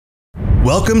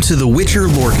Welcome to the Witcher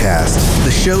Lorecast, the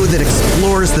show that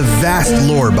explores the vast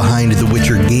lore behind the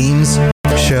Witcher games,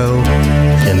 show,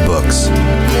 and books.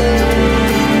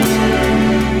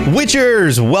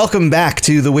 Witchers, welcome back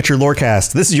to the Witcher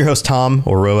Lorecast. This is your host, Tom,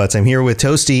 or Robots. I'm here with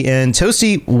Toasty. And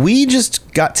Toasty, we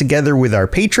just got together with our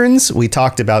patrons. We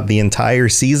talked about the entire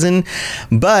season,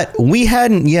 but we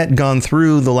hadn't yet gone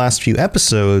through the last few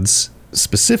episodes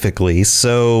specifically.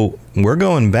 So we're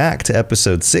going back to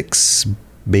episode 6,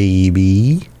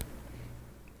 baby.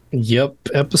 Yep,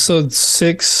 episode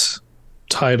 6,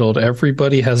 titled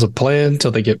 "Everybody Has a Plan Till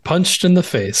They Get Punched in the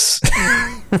Face."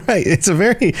 Right. It's a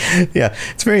very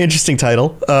interesting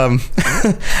title.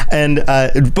 And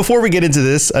before we get into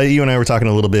this, you and I were talking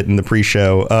a little bit in the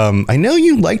pre-show. I know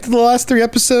you liked the last 3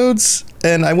 episodes,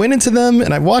 and I went into them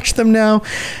and I watched them now.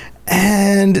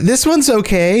 And this one's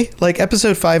okay. Like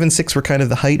episode 5 and 6 were kind of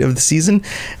the height of the season.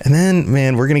 And then,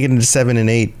 man, we're going to get into 7 and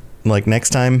 8 like next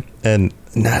time. And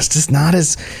it's just not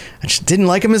as, I just didn't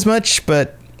like them as much,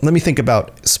 but let me think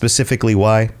about specifically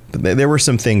why. There were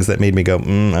some things that made me go, I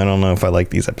don't know if I like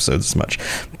these episodes as much,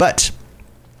 but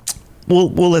we'll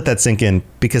let that sink in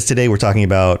because today we're talking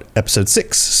about episode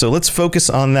 6. So let's focus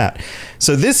on that.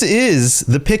 So this is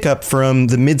the pickup from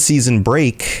the mid-season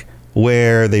break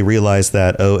where they realize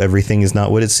that, everything is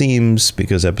not what it seems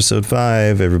because episode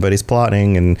 5, everybody's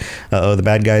plotting and the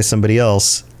bad guy is somebody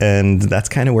else. And that's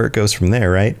kind of where it goes from there,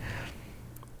 right?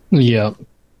 Yeah.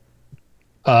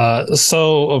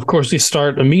 So, of course, we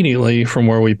start immediately from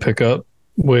where we pick up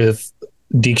with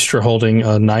Dijkstra holding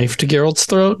a knife to Geralt's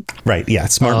throat. Right. Yeah.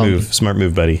 Smart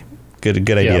move, buddy. Good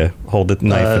idea. Yeah. Hold a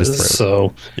knife at his throat.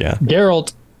 So, yeah.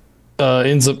 Geralt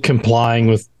ends up complying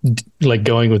with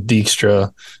going with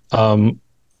Dijkstra.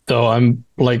 Though I'm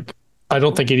like, I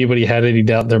don't think anybody had any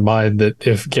doubt in their mind that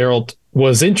if Geralt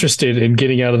was interested in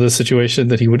getting out of this situation,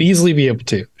 that he would easily be able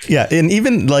to. Yeah. And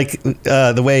even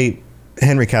the way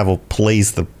Henry Cavill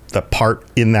plays the part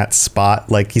in that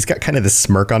spot, like he's got kind of this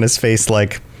smirk on his face,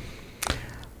 like,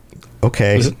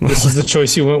 okay, this is the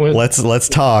choice you went with. Let's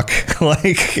talk.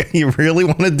 Like, you really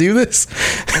want to do this?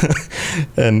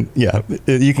 And yeah,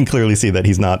 you can clearly see that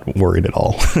he's not worried at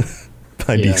all.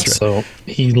 So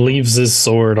he leaves his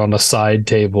sword on a side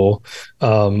table,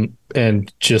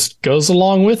 and just goes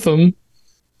along with them.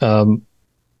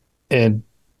 And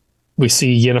we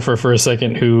see Yennefer for a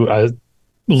second, who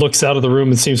looks out of the room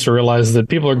and seems to realize that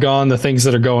people are gone, the things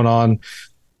that are going on.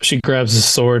 She grabs his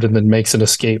sword and then makes an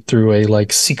escape through a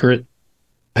secret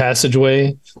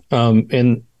passageway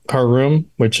in her room,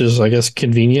 which is, I guess,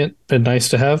 convenient and nice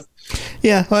to have.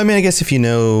 Yeah. Well, I mean, I guess if you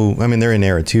know, I mean, they're in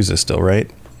Aretusa still, right?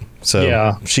 So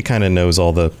yeah, she kind of knows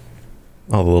all the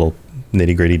little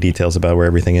nitty gritty details about where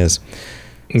everything is.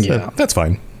 So yeah, that's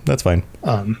fine. That's fine.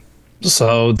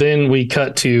 So then we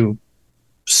cut to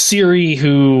Ciri,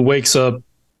 who wakes up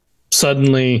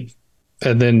suddenly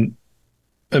and then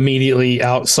immediately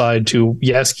outside to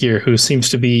Jaskier, who seems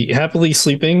to be happily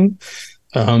sleeping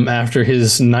after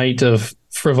his night of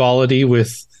frivolity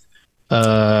with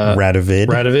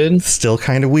Radovid. Still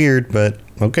kind of weird, but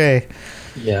okay.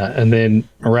 Yeah, and then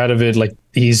Radovid,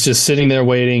 he's just sitting there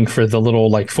waiting for the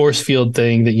little force field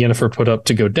thing that Yennefer put up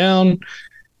to go down,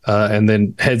 and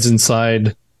then heads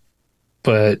inside.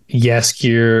 But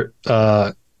Jaskier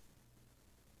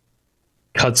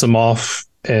cuts him off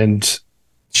and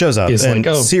shows up, and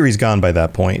Ciri's gone by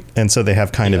that point, and so they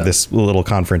have kind of this little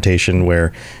confrontation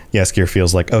where Jaskier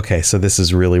feels like, okay, so this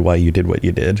is really why you did what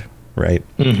you did, right?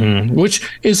 Mm-hmm. Which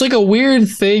is a weird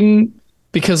thing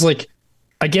because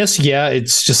I guess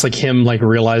it's just him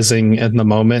realizing in the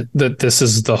moment that this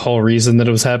is the whole reason that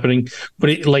it was happening,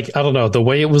 but I don't know, the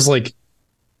way it was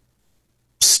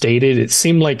stated, it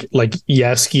seemed like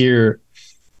Jaskier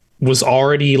was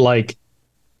already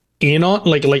in on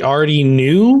already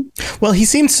knew. Well, he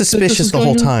seemed suspicious the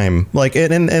whole time,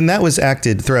 and that was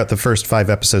acted throughout the first 5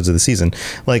 episodes of the season.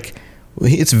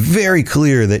 It's very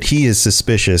clear that he is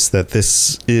suspicious that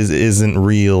this isn't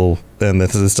real and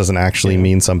that this doesn't actually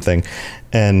mean something.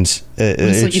 And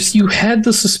if you had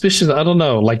the suspicion, I don't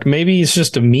know, maybe it's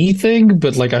just a me thing,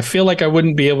 but I feel like I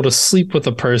wouldn't be able to sleep with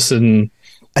a person.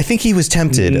 I think he was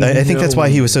tempted. I think that's why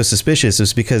he was so suspicious,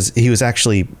 is because he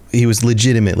was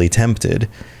legitimately tempted.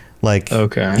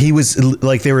 Okay. He was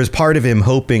there was part of him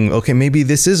hoping, okay, maybe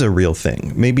this is a real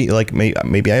thing. Maybe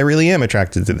maybe I really am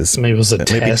attracted to this. Maybe it was a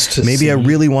test. Maybe I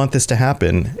really want this to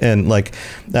happen. And I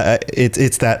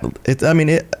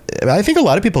think a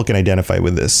lot of people can identify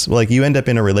with this. You end up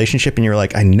in a relationship and you're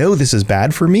like, I know this is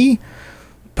bad for me,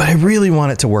 but I really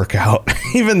want it to work out,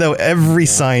 even though every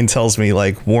sign tells me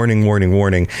warning, warning,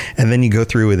 warning. And then you go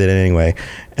through with it anyway.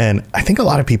 And I think a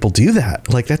lot of people do that.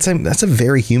 That's a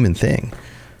very human thing.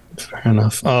 Fair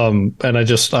enough. And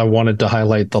I wanted to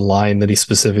highlight the line that he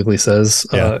specifically says.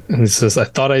 And he says, "I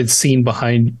thought I'd seen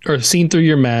through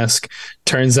your mask.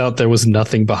 Turns out there was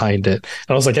nothing behind it." And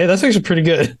I was like, "Hey, that's actually pretty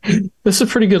good. This is a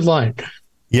pretty good line."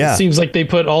 Yeah. It seems like they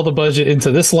put all the budget into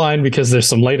this line because there's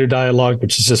some later dialogue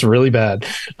which is just really bad.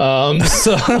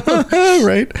 So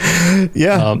right.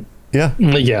 Yeah.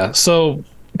 Yeah. So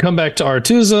come back to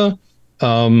Artusa.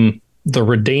 The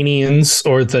Redanians,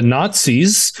 or the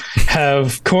Nazis,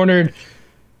 have cornered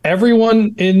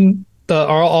everyone in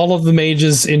all of the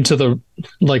mages into the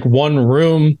one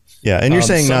room. Yeah, and you're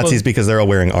saying Nazis because they're all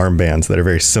wearing armbands that are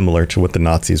very similar to what the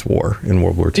Nazis wore in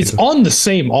World War II. It's on the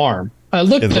same arm. I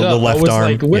looked it up. The left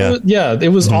arm.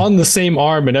 It was on the same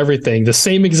arm and everything, the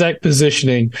same exact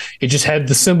positioning. It just had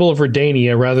the symbol of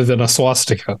Redania rather than a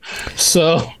swastika.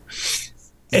 So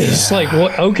it's like,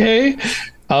 what? Okay.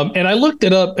 And I looked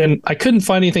it up and I couldn't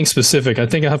find anything specific. I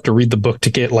think I have to read the book to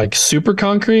get super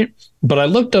concrete, but I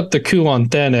looked up the coup on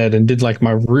Thanet and did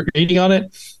my reading on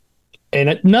it,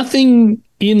 and nothing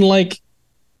in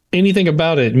anything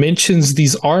about it mentions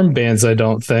these armbands, I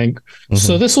don't think. Mm-hmm.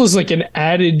 So this was an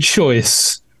added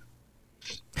choice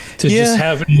to just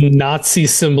have Nazi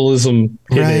symbolism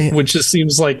in it, which just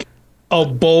seems like a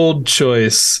bold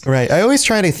choice. Right. I always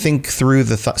try to think through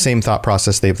the same thought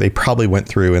process they probably went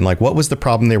through, and what was the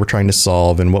problem they were trying to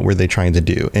solve and what were they trying to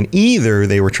do? And either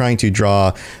they were trying to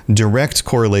draw direct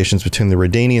correlations between the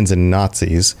Redanians and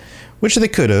Nazis, which they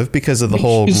could have because of the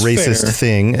whole racist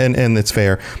thing, and it's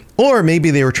fair. Or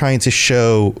maybe they were trying to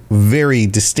show very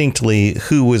distinctly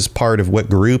who was part of what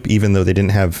group, even though they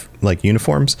didn't have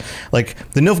uniforms. Like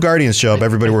the Nilfgaardians show up,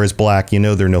 everybody wears black. You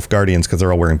know they're Nilfgaardians because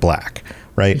they're all wearing black.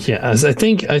 Right. Yeah, I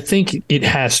think it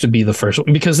has to be the first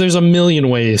one because there's a million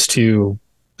ways to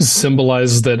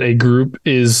symbolize that a group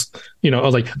is,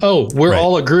 we're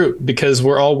all a group because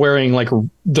we're all wearing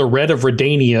the red of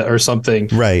Redania or something,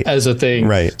 right, as a thing.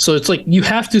 Right. So it's you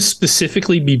have to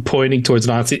specifically be pointing towards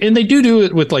Nazi, and they do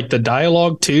it with the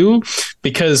dialogue too,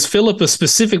 because Philippa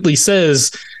specifically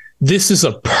says this is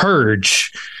a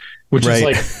purge, which is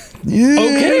okay.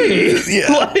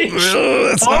 Yeah.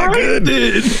 That's not good.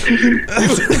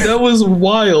 That was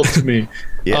wild to me.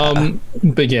 Yeah.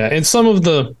 But yeah, and some of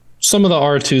the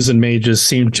R2s and mages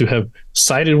seem to have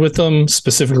sided with them,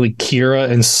 specifically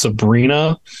Kira and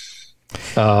Sabrina.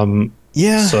 And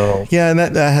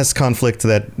that has conflict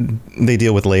that they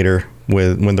deal with later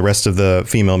when the rest of the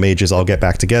female mages all get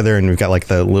back together, and we've got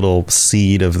the little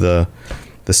seed of the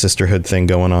sisterhood thing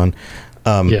going on.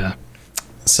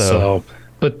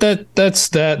 But that's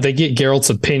that. They get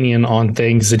Geralt's opinion on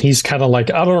things, and he's kind of I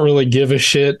don't really give a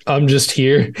shit. I'm just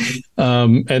here.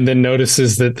 And then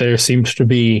notices that there seems to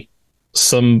be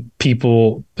some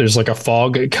people. There's a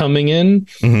fog coming in.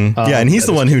 Mm-hmm. And he's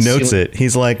the one who notes it.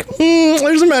 He's like,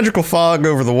 there's a magical fog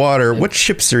over the water. What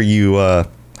ships are you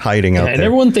hiding out there? And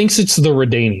everyone thinks it's the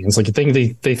Redanians.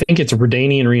 They think it's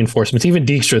Redanian reinforcements. Even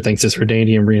Dijkstra thinks it's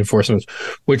Redanian reinforcements,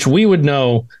 which we would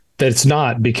know that it's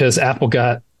not because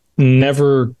Applegate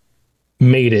never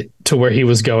made it to where he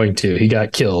was going to. He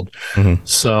got killed. Mm-hmm.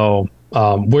 So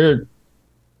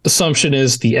assumption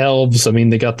is the elves. I mean,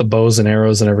 they got the bows and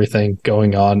arrows and everything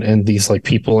going on, and these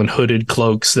people in hooded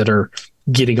cloaks that are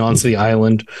getting onto the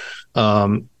island.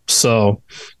 So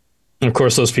of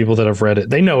course those people that have read it,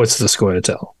 they know it's the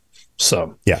Scoia'tael.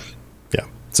 So yeah.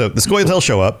 So the Scoia'tael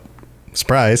show up.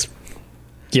 Surprise.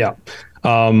 Yeah.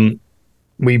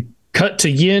 We cut to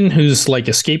Yin, who's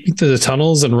escaping through the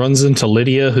tunnels and runs into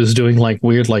Lydia, who's doing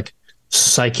weird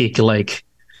psychic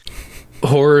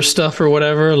horror stuff or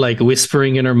whatever,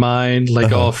 whispering in her mind,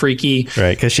 all freaky.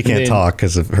 Right, because she can't talk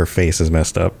because of her face is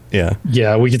messed up. Yeah.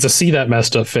 Yeah, we get to see that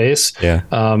messed up face. Yeah.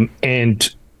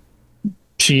 And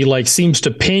she seems to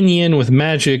pin Yin with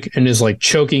magic and is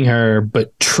choking her,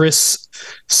 but Triss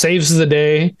saves the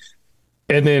day,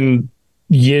 and then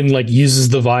Yin uses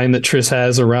the vine that Triss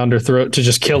has around her throat to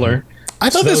just kill her. I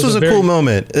thought this was a cool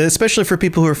moment, especially for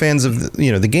people who are fans of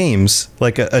the games,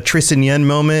 a Triss and Yin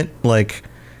moment,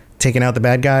 taking out the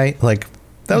bad guy.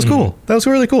 That was cool. That was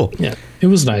really cool. Yeah, it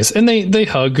was nice, and they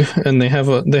hug and they have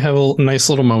a nice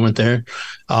little moment there.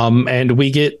 And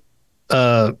we get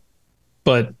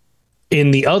but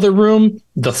in the other room,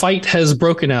 the fight has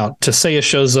broken out. Tesea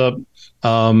shows up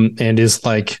and is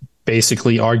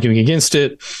basically arguing against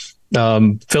it.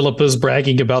 Philippa's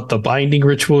bragging about the binding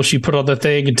ritual she put on the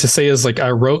thing, and Tesea's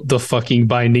I wrote the fucking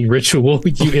binding ritual,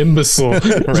 you imbecile.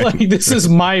 Right. This is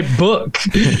my book.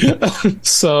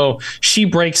 So she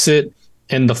breaks it,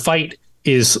 and the fight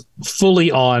is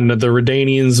fully on the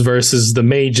Redanians versus the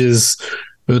mages.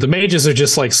 The mages are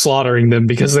just slaughtering them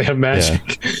because they have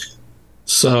magic. Yeah.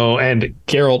 So, and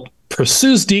Geralt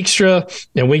pursues Dijkstra,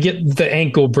 and we get the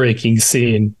ankle breaking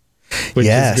scene, which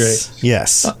is great.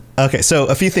 Yes. Okay, so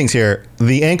a few things here.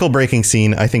 The ankle breaking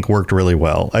scene, I think, worked really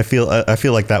well. I feel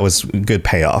like that was good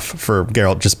payoff for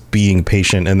Geralt just being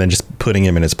patient and then just putting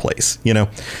him in his place, you know?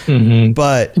 Mm-hmm.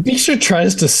 But Dijkstra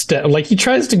tries to he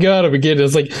tries to go out of again.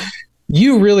 It's like,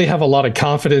 you really have a lot of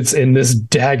confidence in this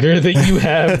dagger that you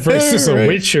have versus right. a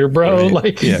Witcher, bro. Right.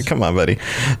 Like, yeah, come on, buddy.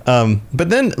 But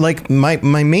then, like, my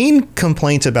main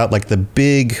complaint about like the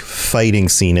big fighting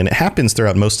scene, and it happens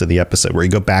throughout most of the episode, where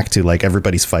you go back to like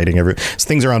everybody's fighting,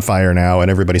 things are on fire now, and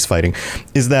everybody's fighting,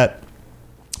 is that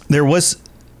there was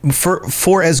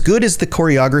for as good as the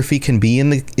choreography can be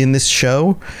in this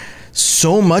show.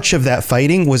 So much of that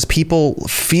fighting was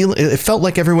it felt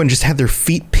like everyone just had their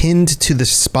feet pinned to the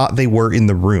spot they were in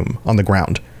the room on the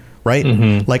ground, right?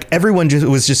 Mm-hmm. Like everyone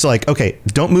was just like, okay,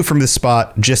 don't move from this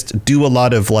spot. Just do a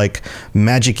lot of like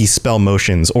magic-y spell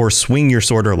motions, or swing your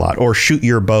sword a lot, or shoot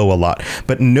your bow a lot.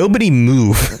 But nobody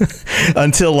move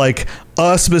until like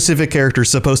a specific character is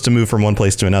supposed to move from one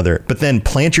place to another, but then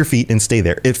plant your feet and stay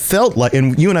there. It felt like,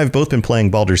 and you and I have both been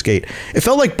playing Baldur's Gate. It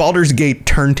felt like Baldur's Gate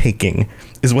turn taking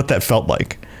is what that felt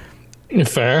like.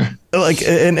 Fair. Like,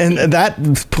 and that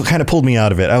kind of pulled me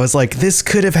out of it. I was like, this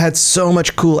could have had so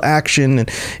much cool action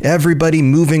and everybody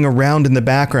moving around in the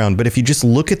background. But if you just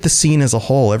look at the scene as a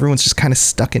whole, everyone's just kind of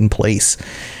stuck in place,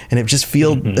 and it just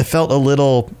it felt a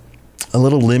little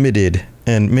limited.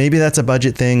 And maybe that's a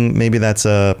budget thing. Maybe that's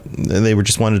they were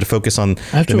just wanted to focus on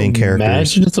the main characters. I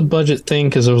imagine it's a budget thing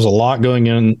because there was a lot going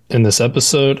on in this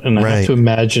episode, and I have to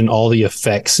imagine all the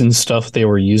effects and stuff they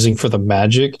were using for the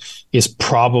magic is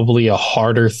probably a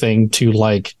harder thing to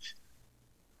like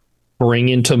bring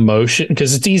into motion,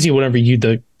 because it's easy whenever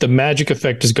the magic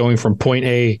effect is going from point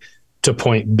A to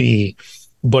point B,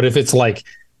 but if it's like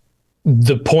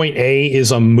the point A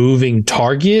is a moving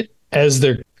target as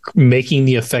they're making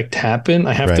the effect happen,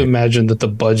 I have to imagine that the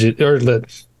budget or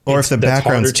if the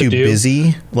background's too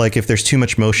busy, like if there's too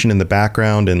much motion in the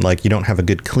background and like you don't have a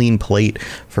good clean plate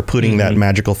for putting that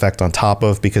magical effect on top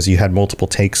of, because you had multiple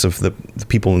takes of the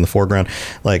people in the foreground,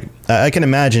 like I can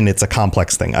imagine it's a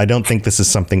complex thing. I don't think this is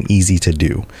something easy to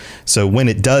do. So when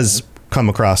it does come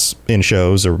across in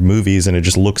shows or movies and it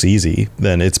just looks easy,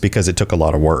 then it's because it took a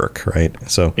lot of work, right?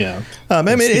 So yeah, I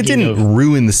mean, it didn't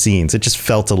ruin the scenes. It just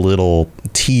felt a little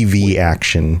TV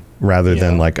action rather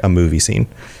than like a movie scene.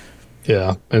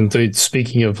 Yeah, and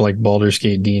speaking of like Baldur's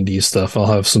Gate D&D stuff, I'll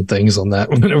have some things on that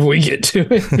whenever we get to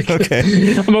it.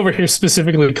 Okay, I'm over here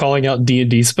specifically calling out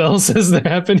D&D spells as they're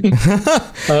happening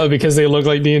because they look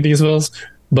like D&D spells.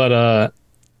 But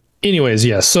anyways,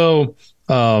 yeah. So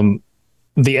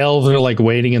the elves are like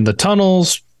waiting in the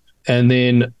tunnels, and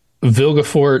then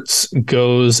Vilgefortz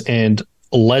goes and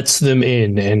lets them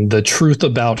in, and the truth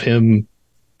about him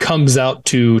comes out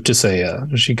to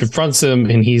Tissaia. She confronts him,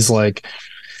 and he's like,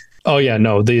 oh yeah,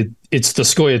 no, it's the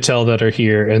Scoia'tael that are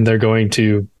here, and they're going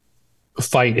to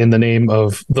fight in the name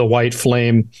of the White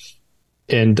Flame,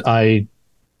 and I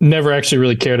never actually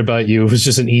really cared about you. It was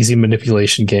just an easy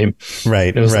manipulation game.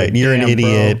 Right. Like, you're an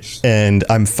idiot, bro, and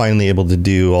I'm finally able to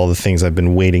do all the things I've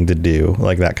been waiting to do,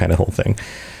 like that kind of whole thing.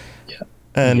 Yeah.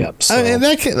 And so. at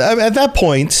that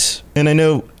point, and I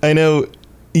know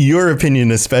your opinion,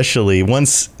 especially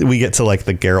once we get to like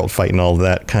the Geralt fight and all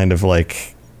that kind of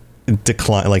like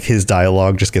decline, like his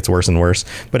dialogue just gets worse and worse.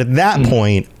 But at that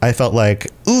point, I felt like,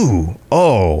 ooh,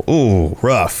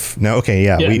 rough. No, okay,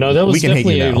 yeah, that was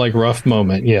definitely a like rough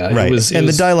moment. Yeah, right.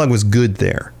 The dialogue was good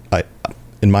there,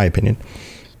 in my opinion.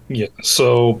 Yeah.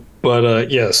 So, but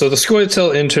so the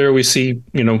Scoia'tael enter. We see,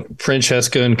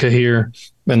 Francesca and Cahir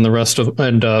and the rest of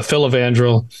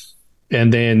Filavandrel,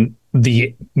 and then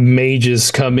the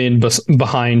mages come in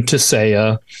behind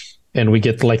Tissaia. And we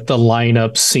get like the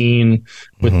lineup scene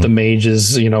with the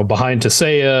mages, behind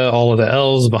Tissaia, all of the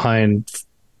elves behind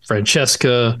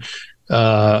Francesca.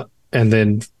 And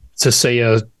then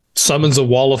Tissaia summons a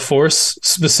wall of force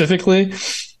specifically,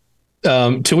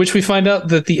 to which we find out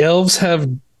that the elves have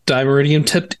dimeridium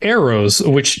tipped arrows,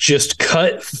 which just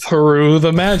cut through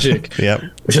the magic. Yep.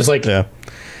 Which is like,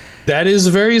 that is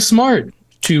very smart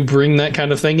to bring that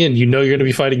kind of thing in. You're going to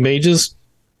be fighting mages.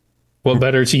 What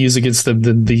better to use against them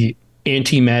than the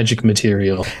anti-magic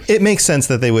material? It makes sense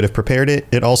that they would have prepared it.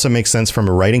 It also makes sense from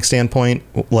a writing standpoint,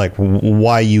 like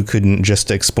why you couldn't just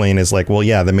explain as like, well,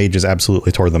 yeah, the mages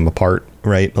absolutely tore them apart,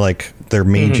 right? Like they're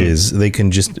mages. They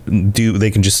can just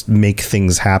make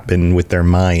things happen with their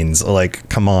minds. Like,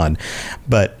 come on.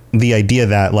 But the idea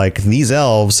that like these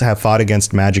elves have fought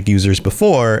against magic users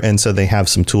before, and so they have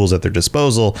some tools at their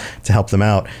disposal to help them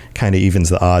out, kind of evens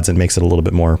the odds and makes it a little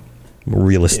bit more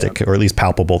realistic, or at least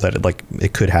palpable that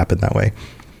it could happen that way.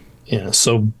 Yeah,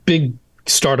 so big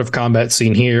start of combat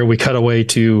scene here. We cut away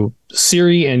to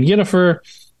Ciri and Yennefer,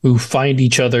 who find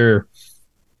each other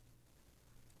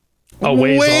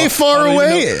way far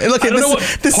away. Look,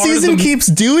 the season keeps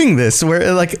doing this,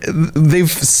 where like they've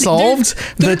solved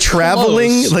the traveling,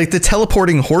 close. Like the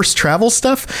teleporting horse travel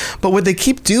stuff. But what they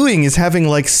keep doing is having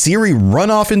like Ciri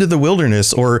run off into the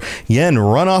wilderness, or Yen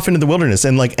run off into the wilderness,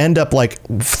 and like end up like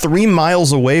 3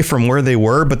 miles away from where they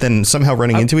were, but then somehow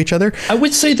running into each other. I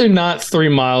would say they're not 3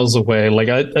 miles away. Like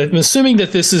I'm assuming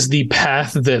that this is the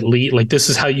path that lead. Like this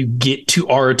is how you get to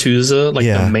Aretuza, like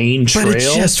the main trail. But it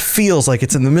just feels like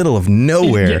it's in the middle of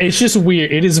nowhere. It's just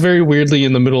weird. It is very weirdly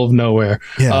in the middle of nowhere.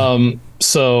 Yeah.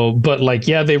 So, but like,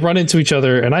 yeah, they run into each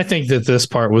other, and I think that this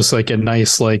part was like a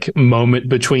nice like moment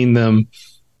between them.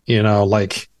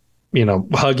 Like,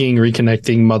 hugging,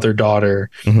 reconnecting, mother daughter.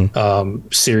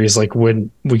 Series like,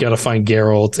 when we got to find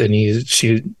Geralt, and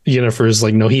Yennefer's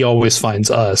like, no, he always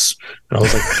finds us. And I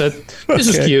was like, this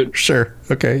is cute. Sure.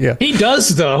 Okay. Yeah. He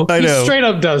does though. I know. He straight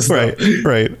up does. Though.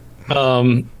 Right.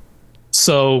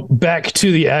 So back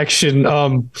to the action.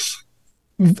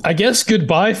 I guess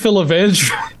goodbye, Phil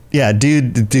Avenge. Yeah,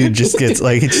 dude just gets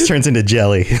like, he just turns into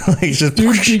jelly. Like just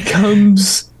dude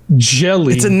becomes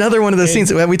jelly. It's another one of those things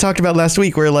that we talked about last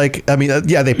week, where like, I mean,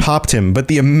 they popped him, but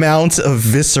the amount of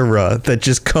viscera that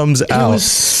just comes out, it was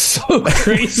so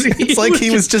crazy. It's like he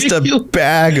was just a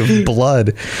bag of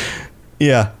blood.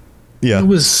 Yeah. It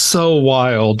was so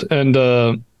wild, and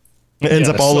it ends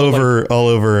up all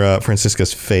over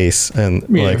Francisca's face, and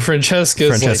like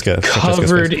Francesca's like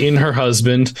covered in her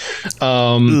husband.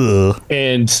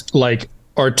 And like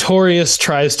Artorias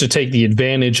tries to take the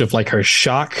advantage of like her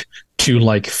shock to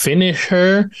like finish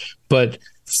her, but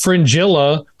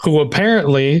Fringilla, who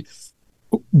apparently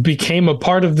became a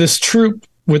part of this troop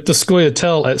with the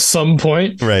Scoia'tael at some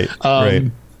point, right.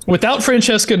 Without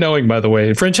Francesca knowing, by the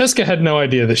way. Francesca had no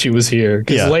idea that she was here,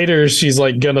 because later she's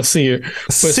like gonna see her.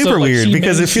 But super weird,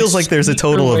 because it feels like there's a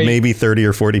total of maybe 30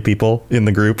 or 40 people in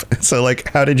the group. So like,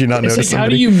 how did you not notice somebody? How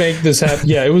do you make this happen?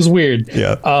 Yeah, it was weird.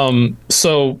 Yeah.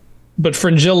 But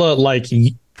Fringilla like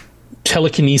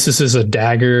telekinesis is a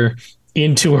dagger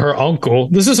into her uncle.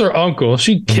 This is her uncle.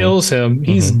 She kills him.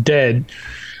 He's dead.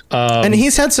 And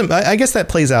he's had some, I guess that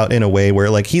plays out in a way where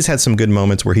like he's had some good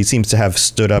moments where he seems to have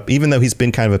stood up, even though he's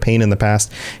been kind of a pain in the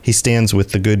past. He stands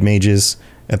with the good mages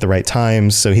at the right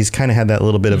times. So he's kind of had that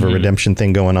little bit of a redemption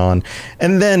thing going on.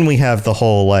 And then we have the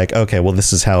whole like, okay, well,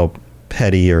 this is how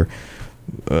petty or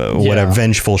whatever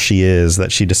vengeful she is,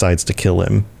 that she decides to kill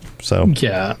him. So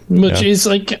which is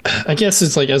like, I guess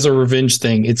it's like, as a revenge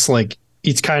thing, it's like,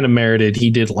 it's kind of merited.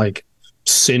 He did like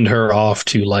send her off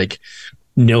to like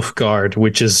Nilfgaard,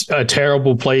 which is a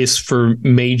terrible place for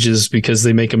mages, because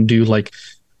they make them do like,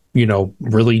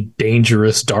 really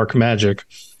dangerous dark magic.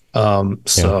 And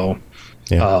then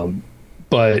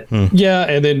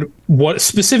what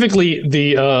specifically,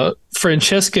 the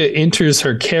Francesca enters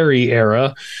her Carrie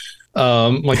era,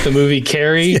 like the movie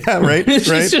Carrie.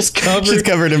 She's just covered. She's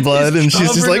covered in blood, and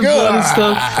she's just like,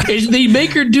 stuff. And they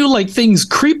make her do like things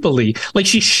creepily, like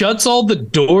she shuts all the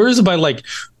doors by like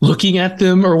looking at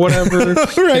them or whatever. And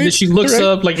then she looks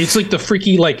up, like it's like the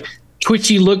freaky like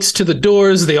twitchy looks to the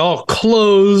doors. They all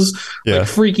close, like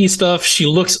freaky stuff. She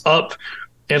looks up,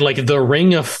 and like the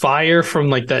ring of fire from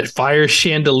like that fire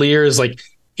chandelier is like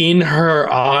in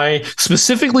her eye,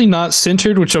 specifically not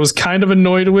centered, which I was kind of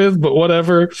annoyed with, but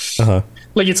whatever.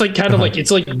 Like it's like kind of like,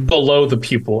 it's like below the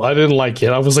pupil. I didn't like it.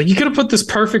 I was like, you could have put this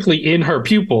perfectly in her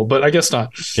pupil, but I guess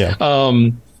not.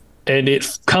 And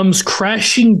it comes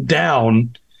crashing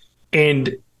down,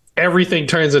 and everything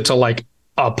turns into like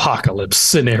apocalypse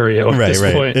scenario at this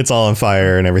point. It's all on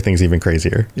fire, and everything's even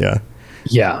crazier.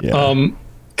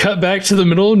 Cut back to the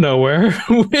middle of nowhere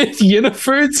with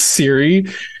Yennefer and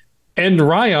Ciri, and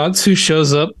Riance, who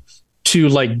shows up to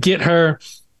like get her.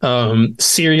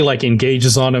 Ciri like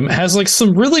engages on him, has like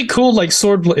some really cool like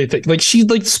sword blade thing. Like she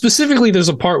like specifically, there's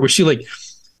a part where she like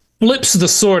flips the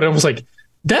sword. I was like,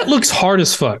 that looks hard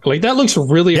as fuck. Like that looks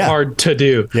really hard to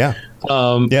do. Which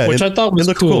I thought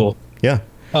was cool.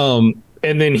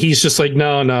 And then he's just like,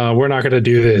 no, we're not gonna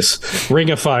do this.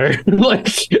 Ring of fire like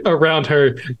around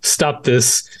her. Stop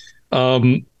this.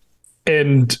 And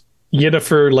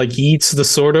Yennefer like eats the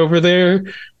sword over there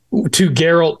to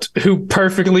Geralt, who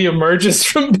perfectly emerges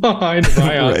from behind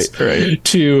Riance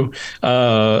to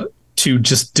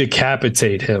just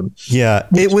decapitate him.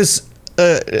 It was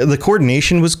the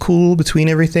coordination was cool between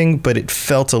everything, but it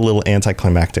felt a little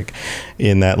anticlimactic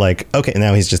in that, like, okay,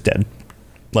 now he's just dead.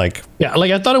 Like,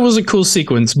 I thought it was a cool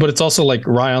sequence, but it's also like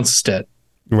Riance is dead.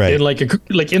 Right. And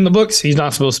like in the books, he's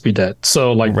not supposed to be dead.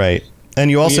 So like, and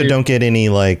you also don't get any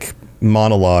like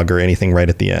monologue or anything right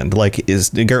at the end. Like,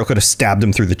 Geralt could have stabbed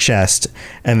him through the chest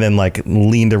and then like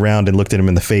leaned around and looked at him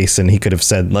in the face, and he could have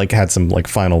said, like, had some like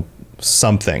final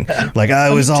something like,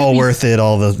 it was all worth it,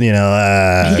 all the, you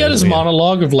know, he got his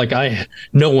monologue of like,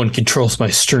 no one controls my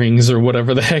strings or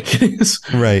whatever the heck it is,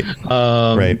 right.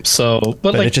 Right. So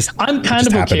but like, I'm kind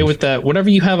of okay happened with that. Whenever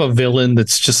you have a villain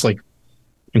that's just like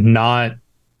not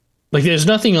like, there's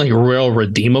nothing like real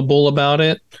redeemable about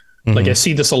it. Like, I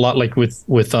see this a lot, like with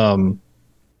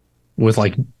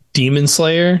like Demon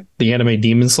Slayer, the anime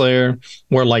Demon Slayer,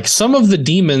 where like some of the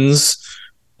demons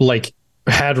like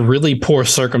had really poor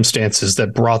circumstances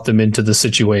that brought them into the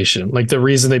situation. Like, the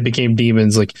reason they became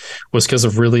demons like was because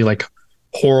of really like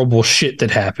horrible shit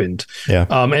that happened. Yeah.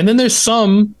 And then there's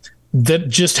some that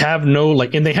just have no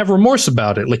like, and they have remorse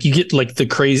about it. Like, you get like the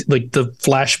crazy, like the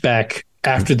flashback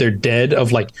after they're dead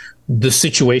of like the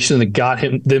situation that got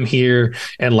them here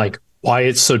and like why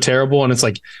it's so terrible. And it's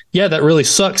like, yeah, that really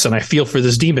sucks. And I feel for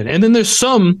this demon. And then there's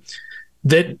some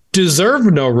that deserve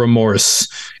no remorse,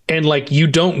 and like, you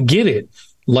don't get it.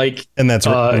 Like, and that's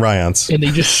Ryance. And they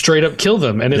just straight up kill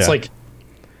them. And it's like,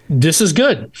 this is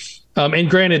good. And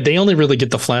granted, they only really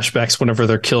get the flashbacks whenever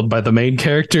they're killed by the main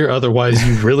character. Otherwise,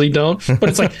 you really don't. But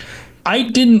it's like, I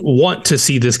didn't want to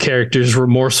see this character's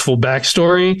remorseful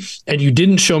backstory, and you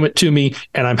didn't show it to me,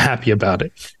 and I'm happy about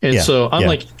it. And so I'm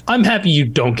like, I'm happy you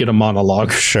don't get a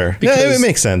monologue. Sure. Yeah, it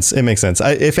makes sense. It makes sense.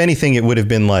 If anything, it would have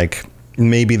been like,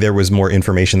 maybe there was more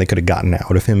information they could have gotten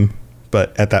out of him.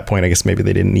 But at that point, I guess maybe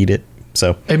they didn't need it.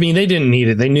 So, I mean, they didn't need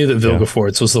it. They knew that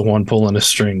Vilgefortz was the one pulling the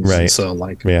strings. Right. So,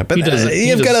 like, but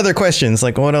you've got other questions.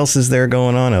 Like, what else is there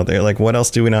going on out there? Like, what else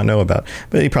do we not know about?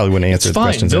 But he probably wouldn't answer the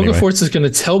questions anyway. Vilgefortz is going to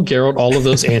tell Geralt all of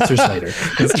those answers later.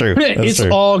 That's true. It's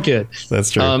all good.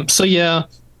 That's true. So, yeah,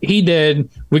 he did.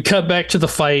 We cut back to the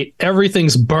fight.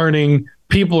 Everything's burning.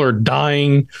 People are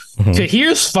dying.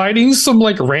 Tahir's fighting some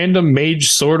like random mage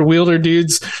sword wielder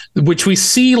dudes, which we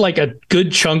see like a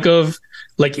good chunk of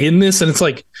like in this. And it's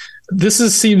like,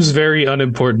 seems very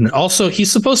unimportant. Also,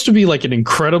 he's supposed to be like an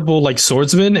incredible like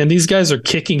swordsman, and these guys are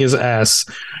kicking his ass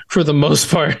for the most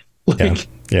part. Like,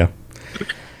 yeah.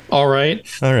 All right.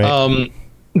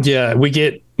 Yeah, we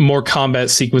get more combat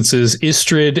sequences.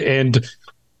 Istrid and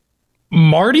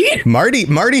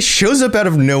Marty shows up out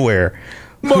of nowhere.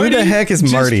 Who the heck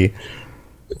is Marty?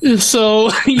 So,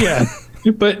 yeah.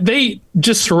 But they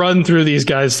just run through these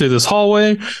guys through this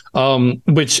hallway,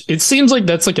 which it seems like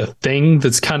that's like a thing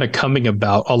that's kind of coming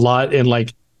about a lot in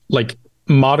like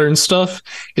modern stuff.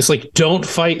 It's like, don't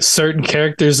fight certain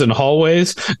characters in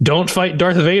hallways. Don't fight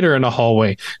Darth Vader in a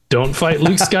hallway. Don't fight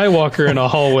Luke Skywalker in a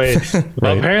hallway.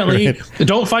 Apparently,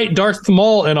 don't fight Darth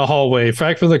Maul in a hallway.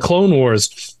 Back from the Clone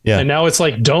Wars. Yeah. And now it's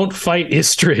like, don't fight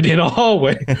Istrid in a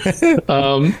hallway.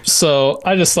 So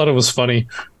I just thought it was funny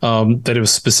that it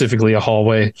was specifically a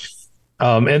hallway.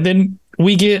 And then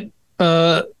we get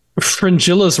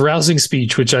Fringilla's rousing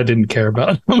speech, which I didn't care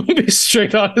about. I'm gonna be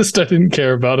straight honest, I didn't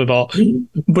care about it all.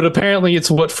 But apparently it's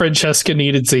what Francesca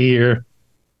needed to hear.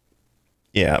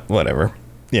 Yeah, whatever.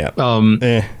 Yeah.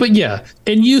 But yeah,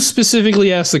 and you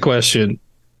specifically asked the question,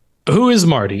 who is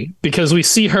Marty? Because we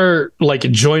see her like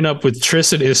join up with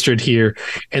Triss and Istrid here,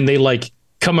 and they like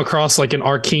come across like an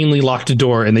arcanely locked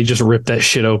door, and they just rip that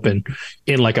shit open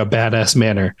in like a badass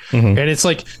manner. And it's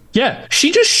like, yeah,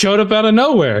 she just showed up out of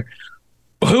nowhere.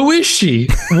 Who is she?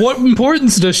 What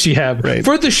importance does she have?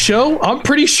 For the show? I'm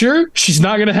pretty sure she's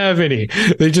not going to have any.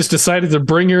 They just decided to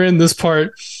bring her in this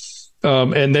part,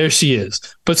 and there she is.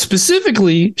 But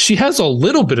specifically, she has a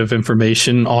little bit of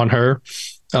information on her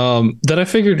that I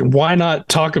figured, why not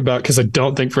talk about? Because I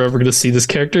don't think we're ever going to see this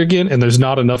character again, and there's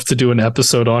not enough to do an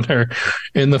episode on her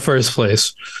in the first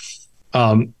place.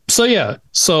 So yeah,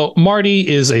 so Marty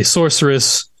is a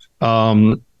sorceress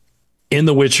in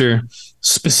The Witcher,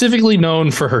 specifically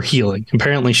known for her healing.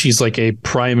 Apparently she's like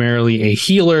primarily a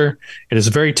healer and is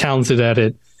very talented at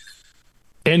it,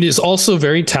 and is also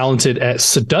very talented at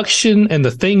seduction and the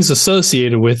things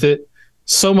associated with it,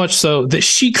 so much so that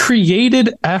she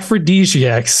created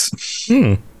aphrodisiacs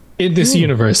in this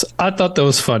universe. I thought that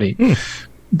was funny.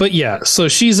 But yeah, so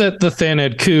she's at the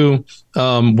Thanad coup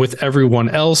with everyone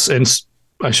else, and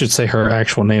I should say her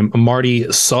actual name, Marty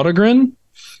Sodergren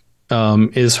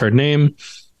is her name.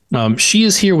 She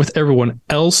is here with everyone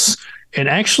else, and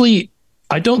actually,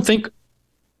 I don't think,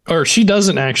 or she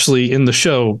doesn't actually in the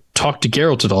show talk to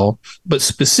Geralt at all, but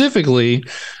specifically,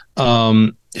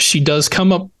 she does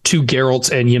come up to Geralt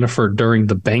and Yennefer during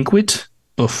the banquet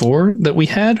before that we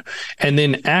had, and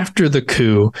then after the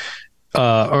coup,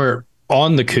 or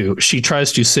on the coup, she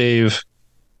tries to save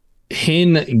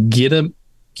Hin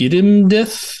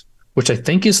Gidimdith, which I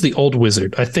think is the old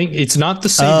wizard. I think it's not the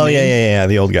same. Oh, name, yeah,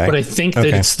 the old guy. but I think that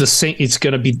it's the same. It's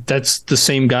going to be, that's the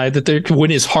same guy that they're, when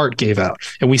his heart gave out.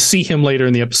 And we see him later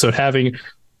in the episode having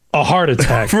a heart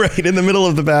attack. Right in the middle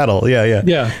of the battle.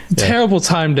 Yeah. Terrible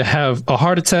time to have a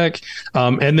heart attack.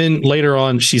 And then later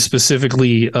on, she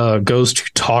specifically goes to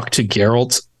talk to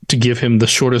Geralt to give him the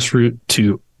shortest route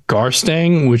to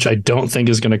Garstang, which I don't think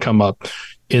is going to come up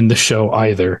in the show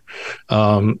either.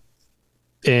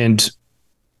 And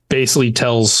basically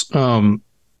tells,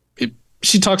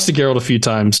 she talks to Geralt a few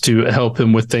times to help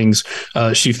him with things.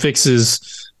 She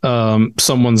fixes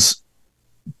someone's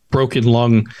broken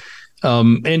lung.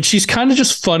 And she's kind of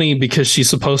just funny because she's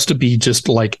supposed to be just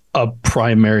like a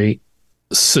primary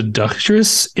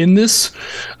seductress in this.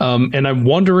 And I'm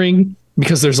wondering,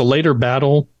 because there's a later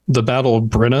battle, the Battle of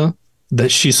Brenna, that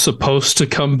she's supposed to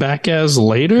come back as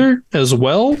later as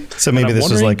well. So maybe this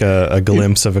was like a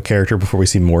glimpse of a character before we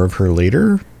see more of her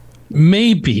later.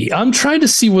 Maybe. I'm trying to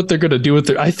see what they're going to do with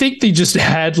her. I think they just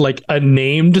had like a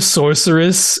named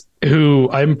sorceress who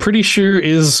I'm pretty sure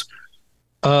is,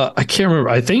 I can't remember.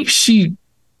 I think she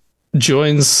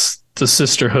joins the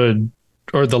Sisterhood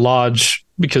or the Lodge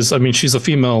because, I mean, she's a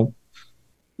female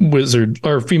wizard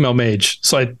or female mage.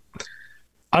 So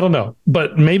I don't know,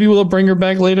 but maybe we'll bring her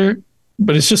back later.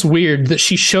 But it's just weird that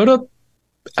she showed up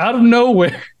out of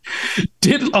nowhere,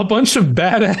 did a bunch of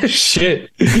badass shit.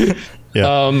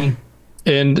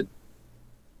 And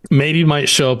maybe might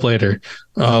show up later.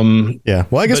 Yeah.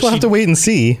 Well, I guess we'll have to wait and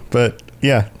see. But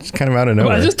yeah, it's kind of out of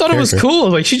nowhere. I just thought it was cool.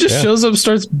 Like she just shows up,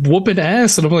 starts whooping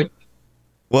ass, and I'm like,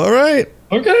 well, all right.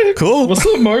 Okay. Cool. What's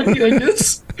up, Marty? I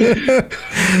guess.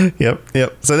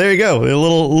 Yep. So there you go. A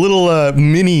little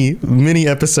mini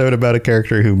episode about a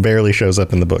character who barely shows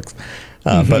up in the books,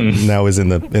 but now is in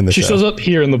the She show. shows up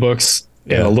here in the books.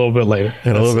 Yeah, a little bit later.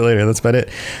 That's about it.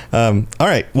 All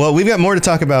right. Well, we've got more to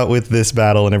talk about with this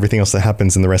battle and everything else that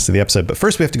happens in the rest of the episode. But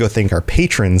first, we have to go thank our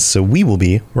patrons. So we will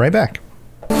be right back.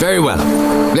 Very well.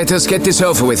 Let us get this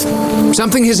over with.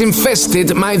 Something has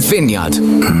infested my vineyard.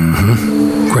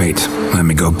 Great. Let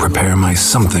me go prepare my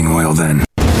something oil then.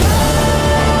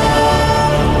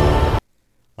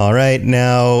 All right.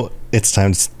 Now it's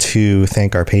time to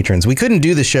thank our patrons. We couldn't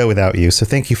do the show without you, so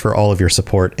thank you for all of your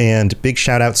support. And big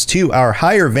shout outs to our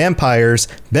higher vampires,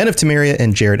 Ben of Temeria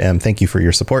and Jared M. Thank you for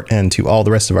your support, and to all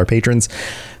the rest of our patrons.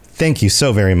 Thank you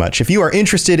so very much. If you are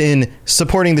interested in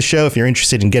supporting the show, if you're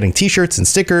interested in getting t-shirts and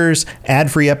stickers,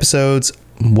 ad-free episodes,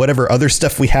 whatever other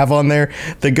stuff we have on there,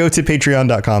 then go to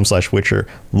patreon.com/Witcher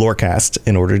Lorecast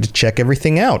in order to check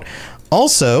everything out.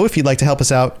 Also, if you'd like to help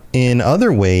us out in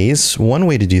other ways, one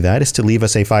way to do that is to leave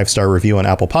us a 5-star review on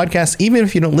Apple Podcasts. Even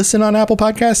if you don't listen on Apple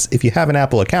Podcasts, if you have an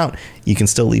Apple account, you can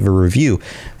still leave a review.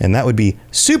 And that would be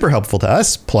super helpful to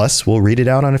us. Plus, we'll read it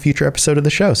out on a future episode of the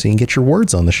show so you can get your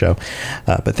words on the show.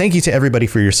 But thank you to everybody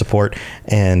for your support.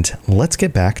 And let's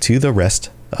get back to the rest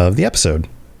of the episode.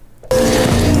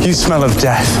 You smell of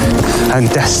death and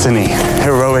destiny,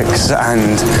 heroics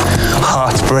and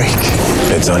heartbreak.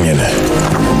 It's onion.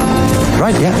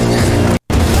 Right, yeah.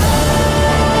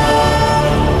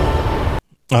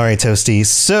 All right, Toasty.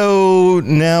 So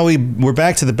now we're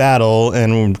back to the battle,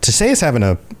 and Tissa's having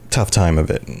a tough time of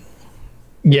it.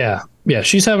 Yeah,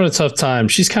 she's having a tough time.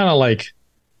 She's kind of like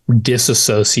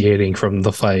disassociating from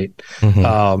the fight.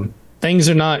 Things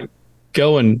are not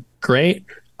going great.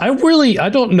 I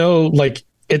don't know, like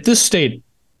at this state,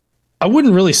 I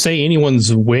wouldn't really say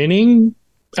anyone's winning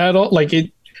at all. Like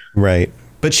it. Right.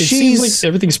 But it seems like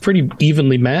everything's pretty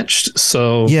evenly matched.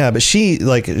 So yeah, but she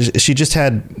just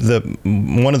had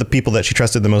one of the people that she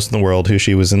trusted the most in the world, who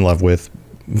she was in love with,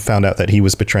 found out that he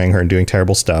was betraying her and doing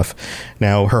terrible stuff.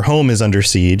 Now her home is under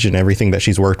siege, and everything that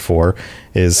she's worked for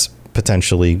is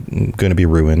potentially going to be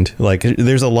ruined. Like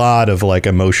there's a lot of like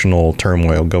emotional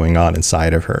turmoil going on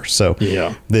inside of her. So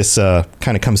yeah, this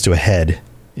kind of comes to a head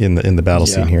in the battle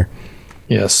scene here.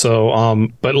 Yeah. So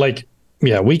but like.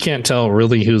 Yeah, we can't tell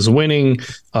really who's winning.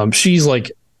 She's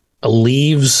like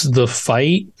leaves the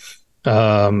fight.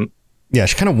 Yeah,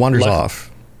 she kind of wanders off.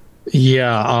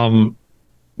 Yeah,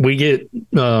 we get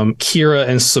Kira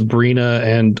and Sabrina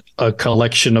and a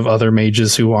collection of other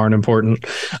mages who aren't important.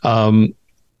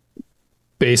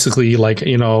 Basically, like,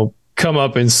 you know, come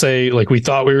up and say, like, we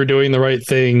thought we were doing the right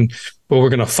thing, but we're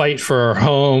going to fight for our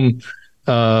home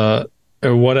or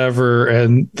whatever.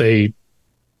 And they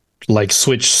like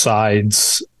switch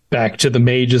sides back to the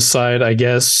mage's side, I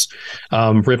guess,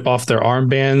 rip off their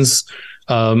armbands.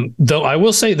 Though I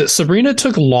will say that Sabrina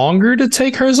took longer to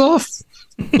take hers off.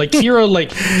 Like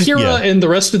Kira and the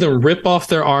rest of them rip off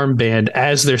their armband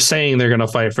as they're saying they're going to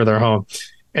fight for their home.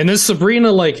 And then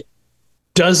Sabrina like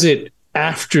does it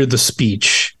after the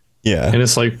speech. Yeah. And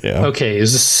it's like, Yeah. okay,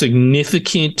 is this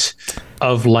significant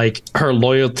of like her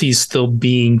loyalty still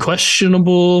being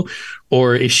questionable?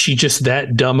 Or is she just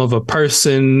that dumb of a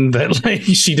person that like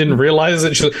she didn't realize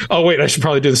it? She's like, oh, wait, I should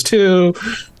probably do this too.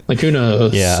 Like, who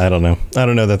knows? Yeah, I don't know. I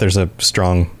don't know that there's a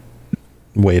strong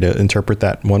way to interpret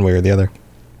that one way or the other.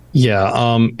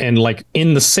 Yeah. And like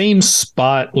in the same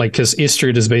spot, like, because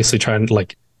Istrid is basically trying to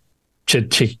like to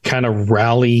kind of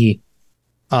rally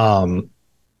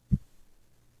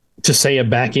Tissaia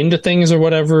back into things or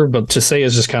whatever, but Tissaia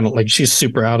is just kind of like she's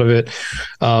super out of it.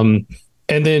 And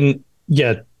then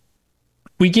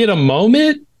we get a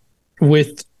moment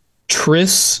with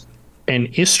Triss and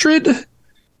Istrid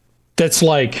that's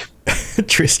like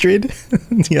Tristrid.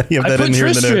 Yeah, you have that in here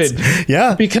in the notes.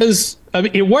 Yeah, because I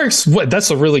mean it works. What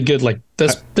that's a really good like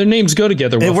that's their names go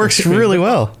together. It works really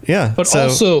well. Yeah, but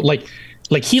also like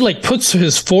he like puts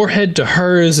his forehead to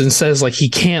hers and says like he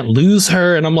can't lose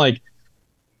her, and I'm like,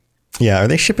 yeah, are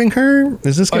they shipping her?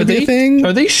 Is this going to be a thing?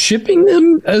 Are they shipping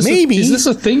them? Maybe. Is this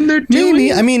a thing they're doing?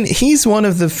 Maybe. I mean, he's one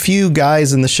of the few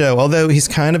guys in the show, although he's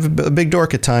kind of a big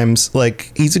dork at times.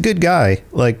 Like, he's a good guy.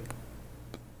 Like,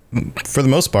 for the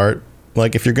most part,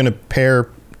 like, if you're going to pair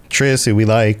Triss, who we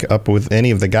like, up with any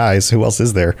of the guys, who else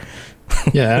is there?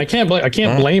 Yeah, and I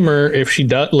can't blame her if she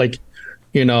does, like,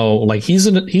 you know, like,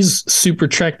 he's super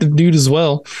attractive dude as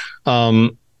well.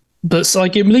 But it's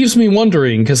like, it leaves me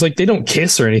wondering because like they don't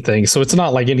kiss or anything, so it's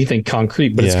not like anything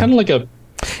concrete, but it's kind of like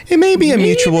it may be a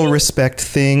mutual respect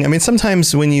thing. I mean,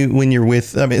 sometimes when you're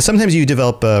with, I mean, sometimes you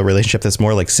develop a relationship that's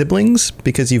more like siblings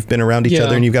because you've been around each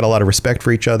other and you've got a lot of respect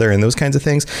for each other and those kinds of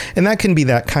things. And that can be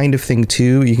that kind of thing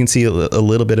too. You can see a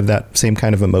little bit of that same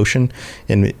kind of emotion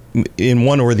in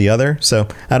one or the other. So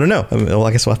I don't know. Well,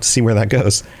 I guess we'll have to see where that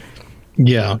goes.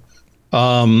 Yeah.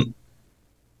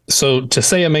 So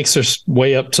Tissaia makes her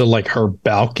way up to like her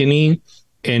balcony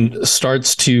and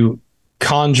starts to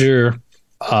conjure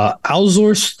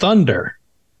Alzor's thunder,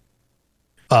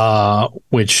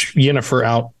 which Yennefer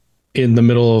out in the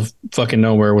middle of fucking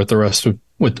nowhere with the rest of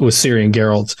with Ciri and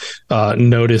Geralt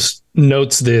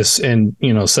notes this and,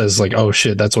 you know, says like, oh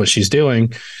shit, that's what she's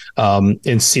doing. And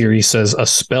Ciri says a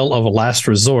spell of a last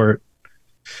resort,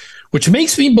 which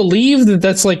makes me believe that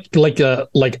that's like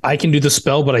I can do the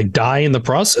spell, but I die in the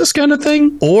process kind of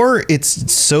thing. Or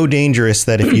it's so dangerous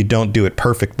that if you don't do it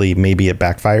perfectly, maybe it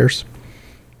backfires.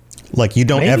 Like you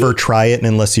don't ever try it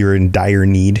unless you're in dire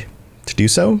need to do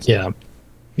so. Yeah.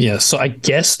 Yeah. So I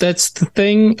guess that's the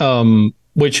thing.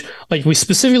 Which like we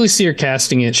specifically see her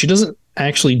casting it. She doesn't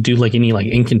actually do like any like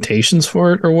incantations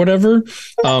for it or whatever,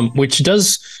 which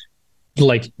does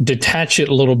like detach it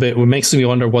a little bit. What makes me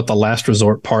wonder what the last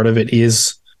resort part of it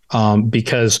is,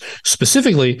 because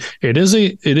specifically it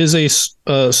is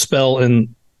a spell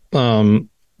in the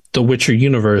Witcher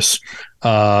universe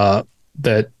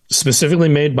that specifically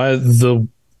made by the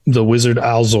wizard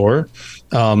Alzor,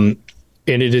 and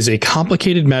it is a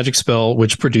complicated magic spell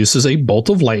which produces a bolt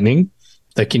of lightning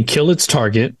that can kill its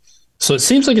target. So it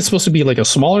seems like it's supposed to be like a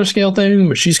smaller scale thing,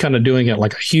 but she's kind of doing it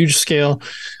like a huge scale.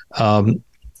 And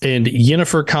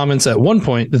Yennefer comments at one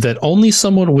point that only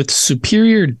someone with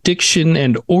superior diction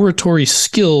and oratory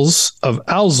skills of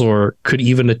Alzor could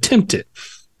even attempt it,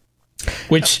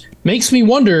 which makes me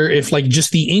wonder if like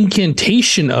just the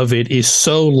incantation of it is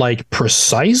so like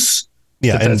precise.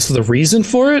 Yeah, and that's the reason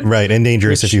for it. Right, and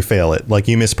dangerous if you fail it. Like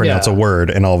you mispronounce a word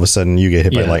and all of a sudden you get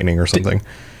hit by lightning or something.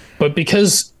 But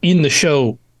because in the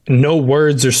show no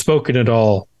words are spoken at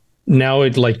all, now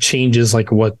it like changes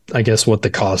like what the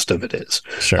cost of it is.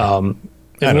 Sure. And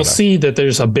we'll see that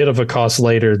there's a bit of a cost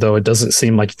later, though it doesn't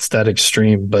seem like it's that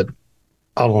extreme, but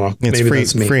I don't know.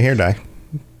 It's maybe free hair dye.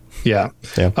 Yeah.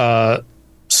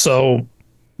 So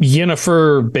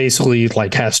Yennefer basically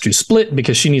like has to split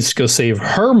because she needs to go save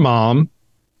her mom,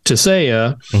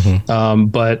 Tissaia.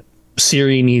 But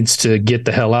Ciri needs to get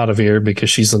the hell out of here because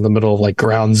she's in the middle of like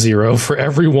ground zero for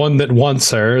everyone that wants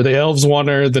her. The elves want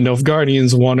her, the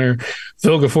Nilfgaardians want her,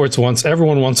 Vilgefortz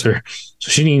everyone wants her.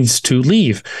 So she needs to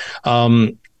leave.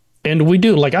 And we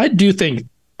do, like, I do think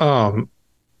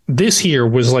this here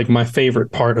was like my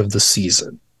favorite part of the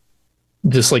season.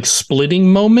 This like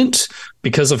splitting moment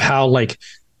because of how like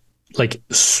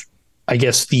I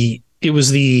guess it was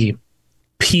the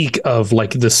peak of like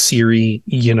the Ciri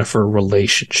Yennefer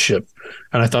relationship,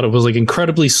 and I thought it was like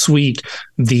incredibly sweet.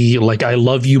 The like I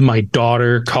love you, my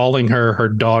daughter, calling her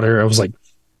daughter. I was like,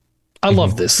 I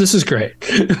love this. This is great.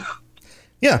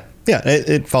 Yeah.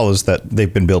 It follows that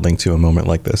they've been building to a moment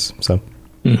like this. So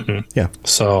yeah.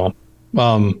 So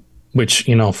which,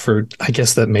 you know, for I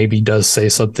guess that maybe does say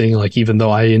something, like even though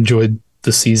I enjoyed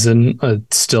the season.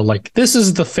 It's still like, this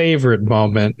is the favorite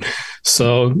moment.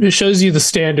 So it shows you the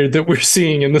standard that we're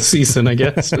seeing in the season, I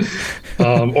guess.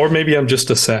 Or maybe I'm just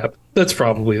a sap. That's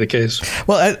probably the case.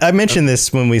 Well, I mentioned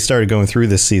this when we started going through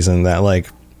this season, that like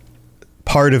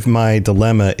part of my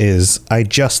dilemma is I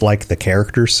just like the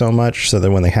characters so much, so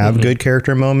that when they have good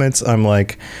character moments, I'm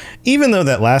like, even though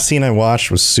that last scene I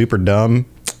watched was super dumb,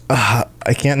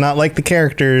 I can't not like the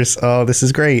characters. Oh, this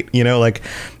is great. You know, like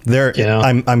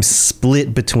I'm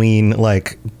split between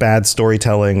like bad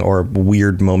storytelling or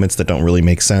weird moments that don't really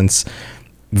make sense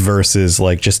versus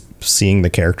like just seeing the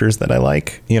characters that I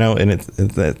like, you know, and it's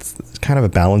kind of a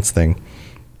balance thing.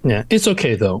 Yeah, it's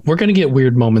okay though. We're gonna get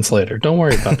weird moments later. Don't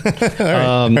worry about it.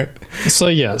 All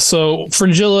right. So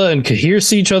Fringilla and Cahir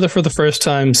see each other for the first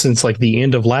time since like the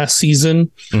end of last season.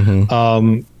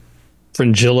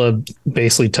 Fringilla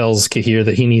basically tells Cahir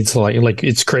that he needs to like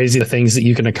it's crazy the things that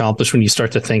you can accomplish when you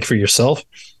start to think for yourself.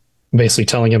 Basically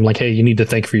telling him like, hey, you need to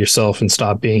think for yourself and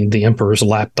stop being the Emperor's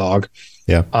lapdog.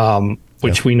 Yeah.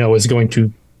 Which we know is going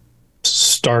to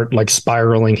start like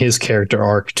spiraling his character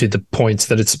arc to the points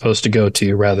that it's supposed to go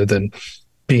to, rather than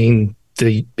being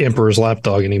the Emperor's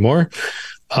lapdog anymore.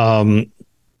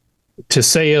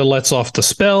 Tissaia lets off the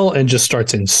spell and just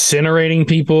starts incinerating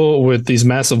people with these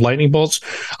massive lightning bolts,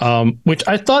 which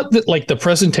I thought that like the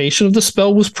presentation of the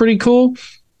spell was pretty cool.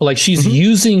 Like she's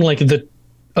using like the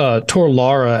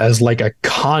Torlara as like a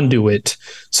conduit.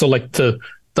 So like the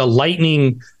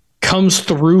lightning comes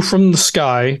through from the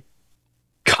sky,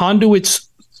 conduits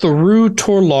through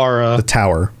Torlara, the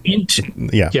tower, into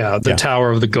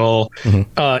tower of the Gull,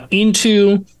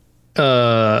 into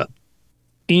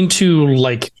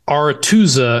like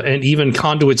Aretuza, and even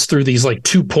conduits through these like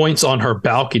 2 points on her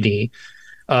balcony,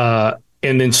 and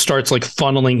then starts like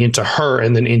funneling into her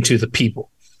and then into the people.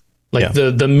 Like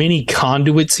the mini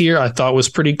conduits here I thought was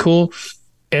pretty cool.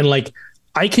 And like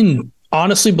I can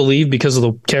honestly believe, because of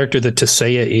the character that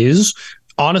Tissaia is,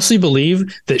 honestly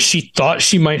believe that she thought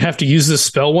she might have to use this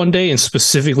spell one day and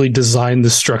specifically design the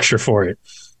structure for it.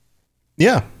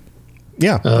 I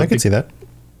can see that.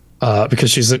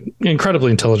 Because she's an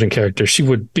incredibly intelligent character. She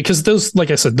would, because those, like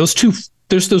I said,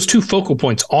 there's those 2 focal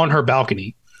points on her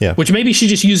balcony, which maybe she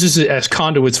just uses it as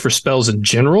conduits for spells in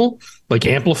general, like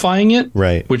amplifying it,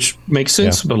 right? Which makes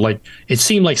sense, but like it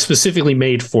seemed like specifically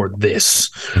made for this.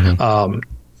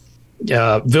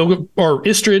 Vilga or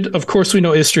Istrid, of course we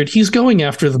know Istrid. He's going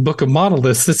after the Book of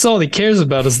Monoliths. That's all he cares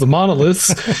about is the monoliths.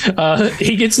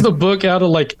 He gets the book out of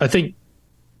like, I think,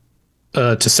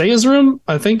 Tissaia's room,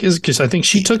 I think, is because I think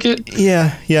she took it.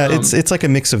 It's like a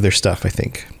mix of their stuff, I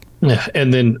think. Yeah,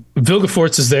 and then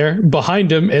Vilgefortz is there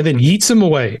behind him and then yeets him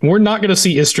away. We're not going to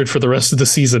see Istrid for the rest of the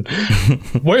season.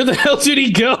 Where the hell did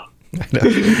he go?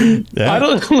 I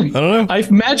don't know. I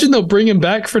imagine they'll bring him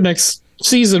back for next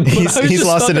season. He's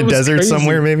lost in a desert crazy.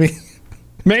 Somewhere, maybe.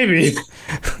 Maybe.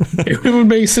 It would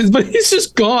make sense, but he's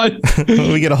just gone.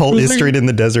 We get a whole Istrid in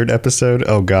the desert episode.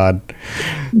 Oh, God.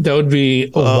 That would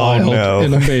be wild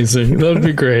and amazing. That would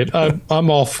be great. I'm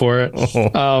all for it.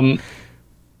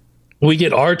 We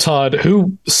get Artod,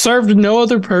 who served no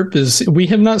other purpose. We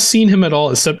have not seen him at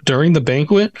all except during the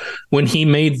banquet when he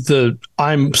made the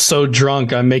 "I'm so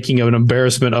drunk, I'm making an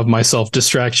embarrassment of myself"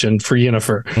 distraction for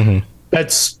Yennefer.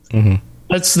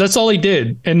 That's all he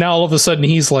did. And now all of a sudden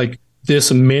he's like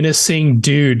this menacing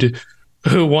dude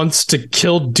who wants to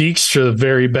kill Dijkstra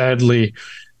very badly,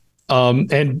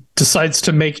 and decides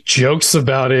to make jokes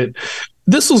about it.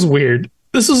 This was weird.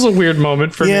 This is a weird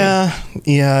moment for me. Yeah,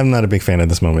 I'm not a big fan of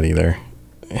this moment either.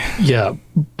 Yeah,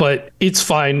 but it's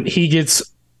fine. He gets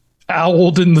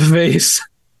owled in the face.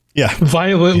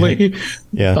 Violently.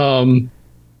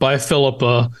 By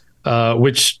Philippa,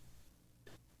 which,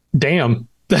 damn.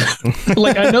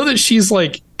 Like, I know that she's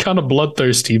like kind of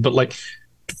bloodthirsty, but like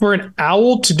for an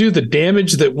owl to do the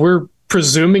damage that we're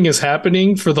presuming is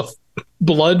happening, for the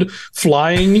blood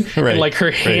flying and like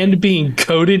her hand being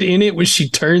coated in it when she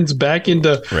turns back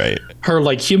into her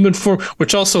like human form,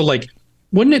 which also like,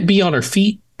 wouldn't it be on her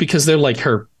feet because they're like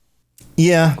her?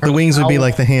 Yeah, the wings would be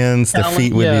like the hands, the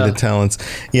feet would be the talons.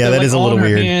 Yeah, that is a little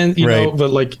weird. Hand, you know,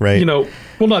 but like, you know,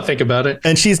 we'll not think about it.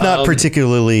 And she's not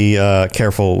particularly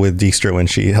careful with Dijkstra when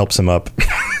she helps him up.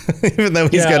 Even though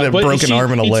he's got a broken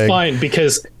arm and a leg. It's fine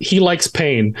because he likes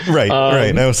pain. Right.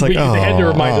 I was like, they had to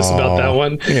remind us about that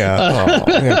one. Yeah,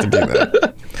 we have to do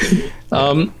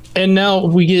that. And now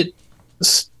we get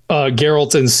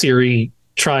Geralt and Ciri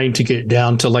trying to get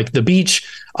down to like the beach,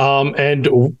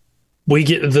 and we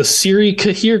get the Ciri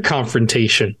Cahir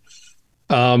confrontation,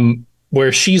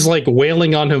 where she's like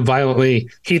wailing on him violently.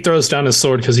 He throws down his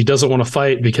sword because he doesn't want to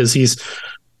fight, because he's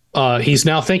he's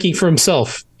now thinking for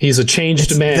himself. He's a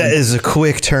changed man. That is a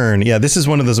quick turn. Yeah, this is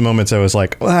one of those moments I was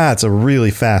like, well, that's a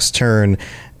really fast turn.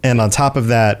 And on top of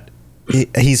that,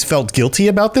 he's felt guilty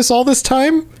about this all this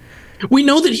time. We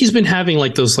know that he's been having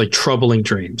like those like troubling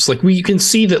dreams. Like you can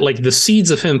see that like the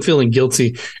seeds of him feeling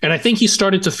guilty. And I think he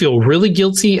started to feel really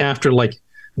guilty after like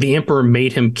the Emperor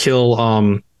made him kill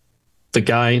the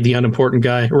guy, the unimportant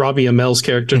guy, Robbie Amel's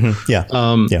character.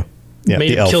 Mm-hmm.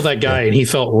 Made him kill that guy, and he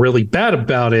felt really bad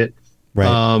about it.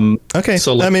 Right. Okay.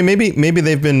 So like, I mean, maybe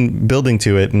they've been building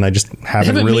to it, and I just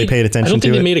haven't really paid attention to it. I don't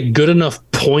think they made a good enough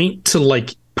point to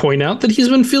like point out that he's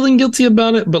been feeling guilty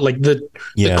about it. But like the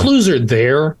clues are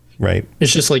there. Right.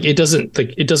 It's just like it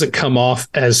doesn't come off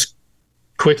as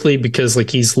quickly because like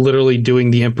he's literally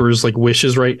doing the Emperor's like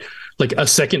wishes right like a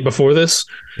second before this.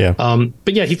 Yeah.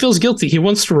 But yeah, he feels guilty. He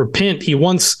wants to repent. He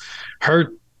wants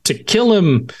her to kill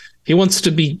him. He wants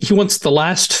the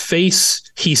last face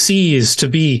he sees to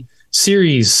be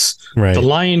Ceres, right. The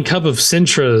lion cub of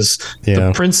Centras,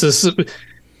 the princess.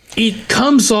 It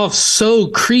comes off so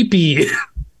creepy.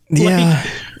 It's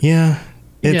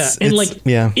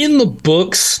in the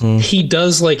books, he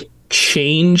does like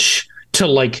change to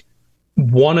like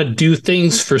want to do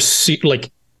things for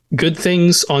like good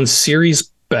things on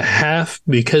Ceres' behalf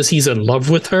because he's in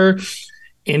love with her.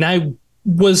 And I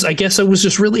guess I was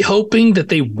just really hoping that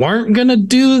they weren't going to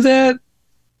do that,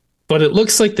 but it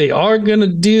looks like they are going to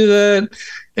do that.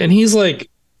 And he's like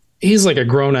a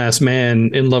grown ass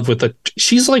man in love with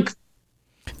she's like,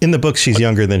 in the book, she's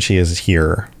younger than she is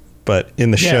here. But in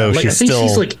the show, like, she's still...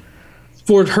 she's like,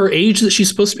 for her age that she's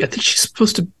supposed to be, I think she's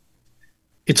supposed to...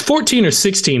 It's 14 or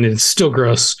 16 and it's still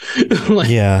gross. Like,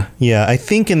 yeah. I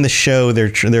think in the show,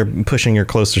 they're pushing her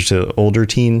closer to older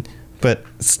teen. But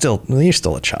still, you're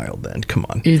still a child then. Come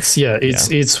on. It's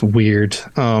weird.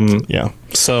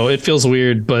 So it feels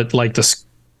weird, but like the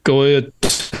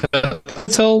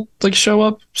Scoia'tael like show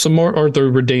up some more, or the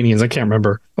Redanians. I can't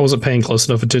remember. I wasn't paying close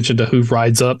enough attention to who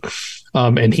rides up.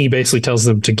 And he basically tells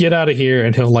them to get out of here,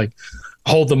 and he'll like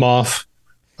hold them off.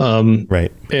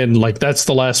 Right. And like that's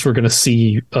the last we're going to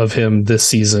see of him this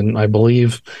season, I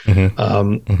believe.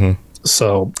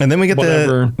 So, and then we get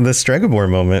the Stregobor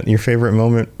moment, your favorite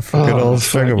moment for good old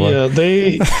Stregobor. Yeah,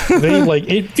 they like,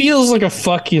 it feels like a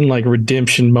fucking like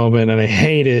redemption moment, and I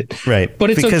hate it. Right.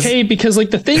 But it's okay because like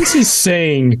the things he's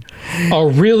saying are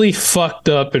really fucked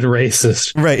up and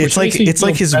racist. Right. It's like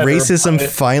his racism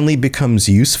finally becomes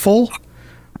useful.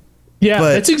 Yeah,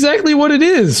 that's exactly what it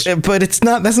is. But that's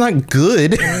not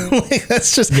good. Like,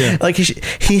 that's just like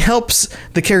he helps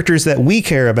the characters that we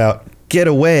care about get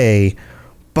away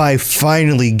by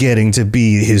finally getting to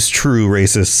be his true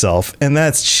racist self. And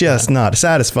that's just not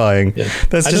satisfying. Yeah.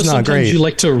 That's just not great. You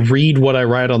like to read what I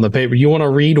write on the paper. You want to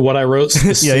read what I wrote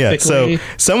specifically? Yeah. So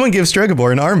someone give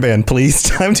Stregobor an armband, please.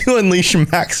 Time to unleash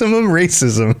maximum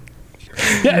racism.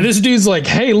 Yeah, this dude's like,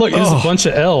 hey, look, there's a bunch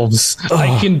of elves.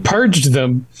 I can purge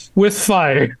them with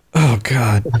fire. Oh,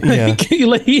 God. Yeah.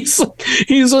 he's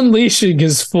unleashing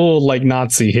his full like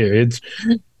Nazi here. It's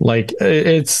like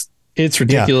it's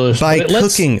ridiculous.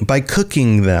 Yeah, by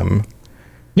cooking them.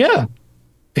 Yeah.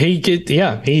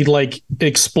 He like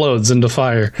explodes into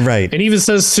fire. Right. And even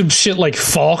says some shit like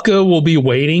Falca will be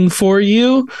waiting for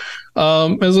you.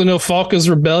 As I know, Falca's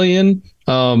rebellion.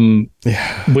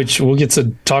 Which we'll get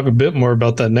to talk a bit more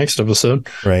about that next episode.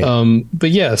 Right.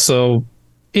 But yeah, so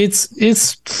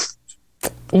it's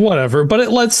whatever, but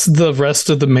it lets the rest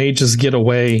of the mages get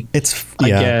away. I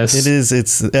guess it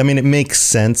is. I mean, it makes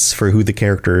sense for who the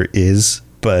character is,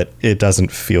 but it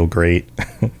doesn't feel great.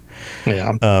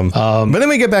 Yeah. But then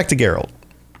we get back to Geralt.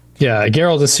 Yeah,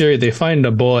 Geralt and Ciri, they find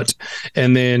a boat,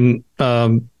 and then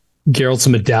Geralt's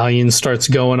medallion starts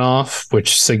going off,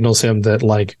 which signals him that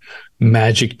like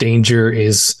magic danger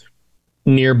is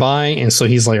nearby, and so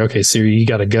he's like, okay, Ciri, you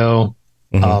gotta go.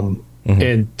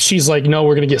 And she's like, no,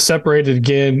 we're gonna get separated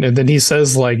again. And then he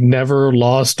says like, never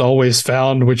lost, always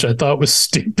found, which I thought was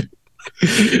stupid.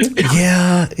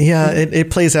 It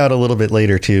plays out a little bit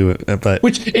later too, but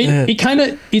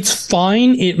it's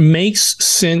fine. It makes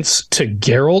sense to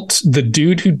Geralt, the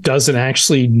dude who doesn't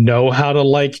actually know how to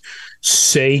like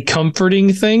say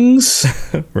comforting things.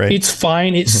 Right. It's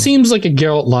fine. It seems like a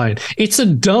Geralt line. It's a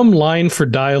dumb line for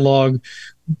dialogue,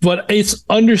 but it's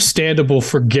understandable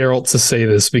for Geralt to say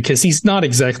this because he's not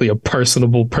exactly a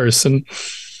personable person.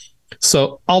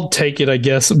 So I'll take it, I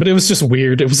guess. But it was just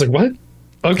weird. It was like, what?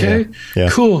 Okay,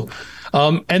 cool.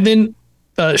 And then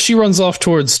she runs off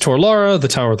towards Torlara, the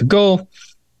Tower of the Gull.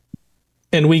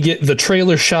 and we get the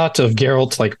trailer shot of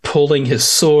Geralt like pulling his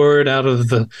sword out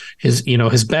of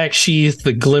his back sheath,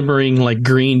 the glimmering like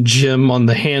green gem on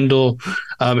the handle,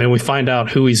 and we find out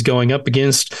who he's going up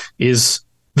against is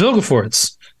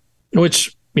Vilgefortz,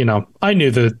 which I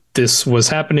knew that this was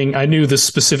happening. I knew this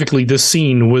specifically. This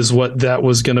scene was what that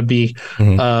was going to be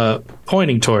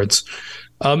pointing towards,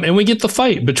 and we get the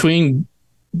fight between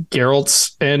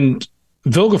Geralt and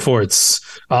Vilgefortz,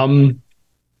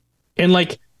 and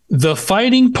like the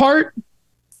fighting part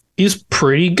is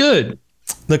pretty good.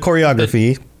 The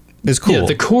choreography is cool. Yeah,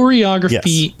 the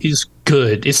choreography is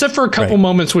good, except for a couple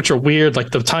moments which are weird,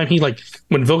 like the time he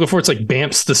when Vilgefortz like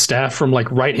bamps the staff from like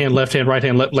right hand, left hand,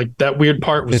 like that weird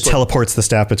part was it teleports the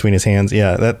staff between his hands.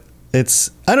 Yeah,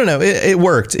 I don't know. It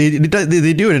worked. They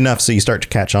do it enough so you start to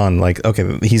catch on. Like,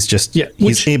 okay,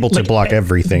 he's able to block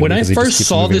everything. When I first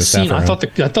saw this scene, I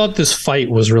thought this fight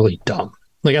was really dumb.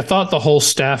 Like I thought the whole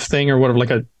staff thing or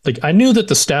whatever. I knew that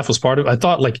the staff was part of it. I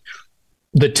thought like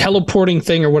the teleporting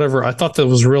thing or whatever. I thought that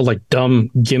was real like dumb,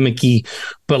 gimmicky.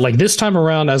 But like this time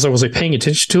around, as I was like paying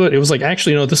attention to it, it was like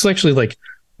actually this actually like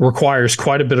requires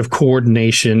quite a bit of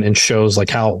coordination and shows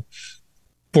like how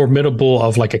formidable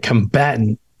of like a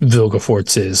combatant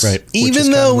Vilgefortz is. Right. Even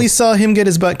though we saw him get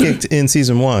his butt kicked in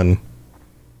season 1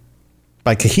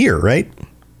 by Cahir, right?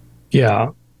 Yeah.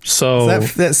 So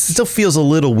that still feels a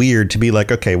little weird to be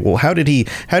like, okay, well, how did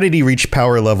he reach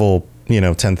power level,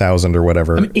 10,000 or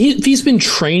whatever? I mean, he's been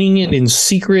training it in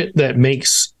secret. That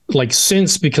makes like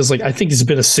sense because like I think it's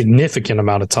been a significant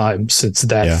amount of time since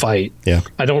that fight. Yeah.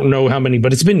 I don't know how many,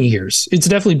 but it's been years. It's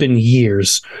definitely been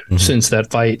years since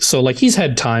that fight. So like he's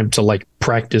had time to like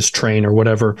practice, train or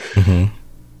whatever.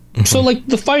 So like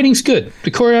the fighting's good.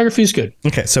 The choreography is good.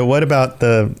 Okay. So what about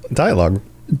the dialogue?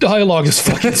 Dialogue is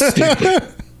fucking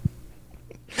stupid.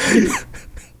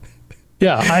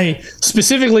 Yeah, I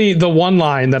specifically the one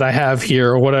line that I have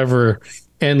here or whatever,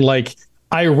 and like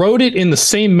I wrote it in the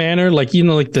same manner, like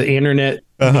like the internet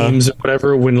memes or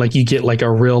whatever, when like you get like a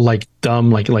real like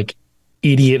dumb like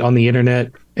idiot on the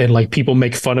internet and like people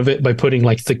make fun of it by putting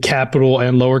like the capital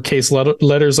and lowercase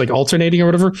letters like alternating or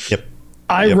whatever. Yep.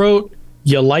 I wrote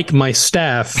 "You like my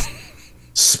staff"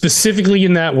 specifically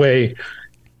in that way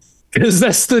because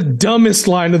that's the dumbest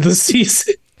line of the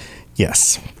season.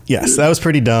 Yes, that was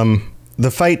pretty dumb.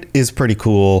 The fight is pretty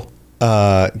cool.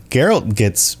 Geralt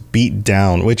gets beat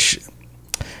down, which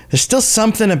there's still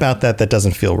something about that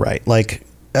doesn't feel right. Like,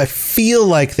 I feel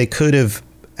like they could have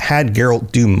had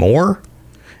Geralt do more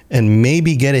and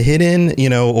maybe get a hit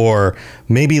in, or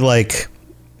maybe like,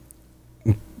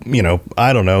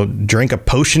 I don't know, drink a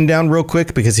potion down real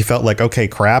quick because he felt like, okay,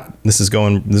 crap, this is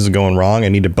going wrong. I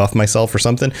need to buff myself or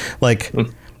something. Like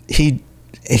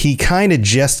he kind of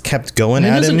just kept going at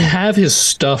him. He doesn't have his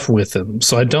stuff with him,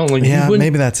 so I don't like. Yeah,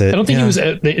 maybe that's it. I don't think he was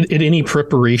at any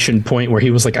preparation point where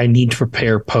he was like, "I need to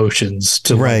prepare potions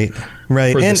to right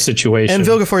for this situation." And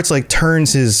Vilgefortz like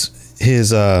turns his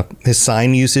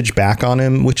sign usage back on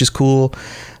him, which is cool.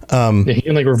 He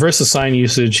can like reverse the sign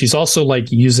usage. He's also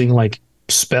like using like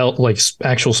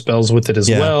actual spells with it as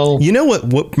well. You know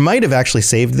what might have actually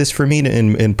saved this for me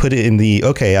and put it in the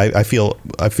I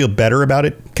feel better about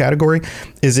it category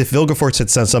is if Vilgefortz had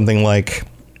said something like,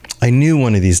 I knew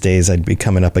one of these days I'd be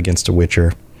coming up against a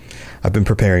Witcher. I've been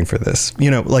preparing for this.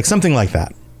 Like something like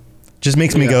that. Just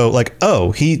makes me go like,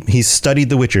 oh, he's studied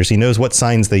the Witchers. He knows what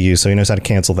signs they use, so he knows how to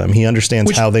cancel them. He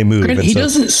understands how they move. He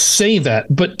doesn't say that,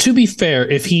 but to be fair,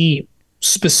 if he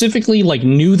specifically like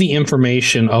knew the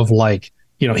information of like,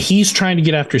 he's trying to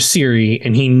get after Ciri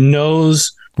and he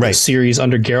knows Ciri's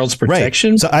under Geralt's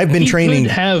protection. Right. So I've been training.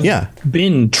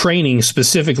 Been training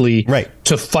specifically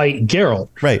to fight Geralt.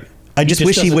 Right. I just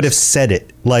wish he would have said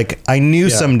it. Like I knew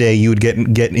someday you would get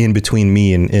in between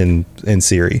me and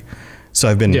Ciri. So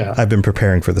I've been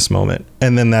preparing for this moment.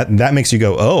 And then that makes you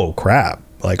go, oh crap.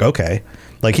 Like, okay.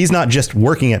 Like he's not just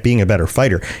working at being a better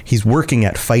fighter. He's working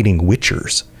at fighting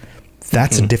Witchers.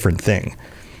 That's a different thing.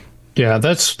 Yeah,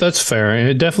 that's fair. And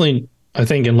it definitely, I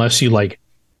think, unless you like,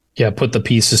 put the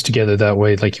pieces together that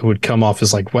way, like it would come off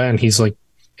as like, wow, and he's like,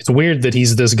 it's weird that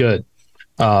he's this good.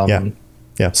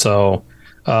 So,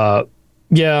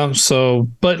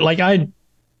 but like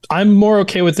I'm more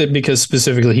okay with it because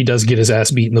specifically he does get his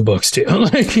ass beat in the books too.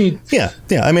 Like I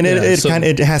mean,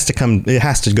 it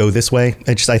has to go this way.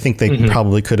 I think they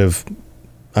probably could have,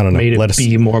 I don't know, made it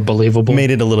be more believable,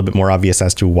 made it a little bit more obvious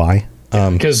as to why.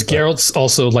 Because Geralt's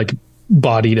also like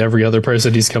bodied every other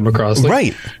person he's come across.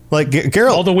 Like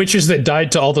Geralt, all the witches that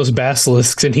died to all those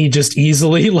basilisks, and he just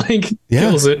easily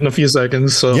kills it in a few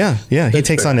seconds. So he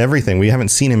takes on everything. We haven't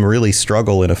seen him really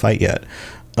struggle in a fight yet.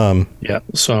 But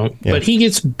he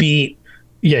gets beat.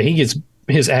 Yeah, he gets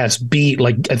his ass beat.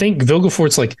 Like I think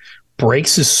Vilgefortz like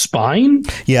breaks his spine.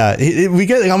 Yeah, we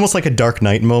get almost like a Dark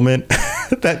Knight moment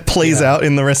that plays out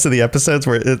in the rest of the episodes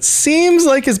where it seems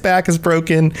like his back is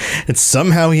broken and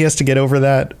somehow he has to get over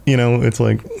that. You know, it's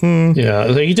like, Yeah,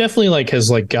 like he definitely like has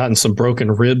like gotten some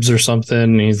broken ribs or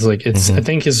something. He's like, I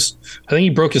think he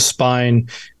broke his spine,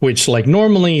 which like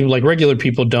normally like regular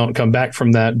people don't come back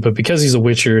from that, but because he's a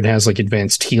Witcher and has like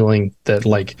advanced healing that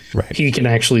like he can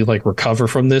actually like recover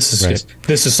from this.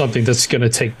 This is something that's going to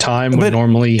take time. But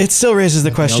normally it still raises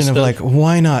the question of like,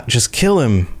 why not just kill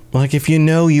him? Like, if you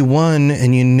know you won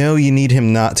and you know you need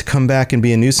him not to come back and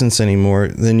be a nuisance anymore,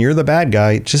 then you're the bad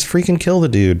guy. Just freaking kill the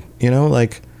dude. You know,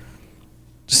 like,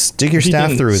 just stick your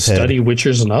staff through his head. Study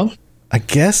Witchers enough? I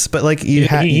guess, but like he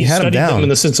had him down. Them in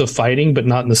the sense of fighting, but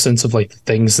not in the sense of like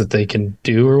things that they can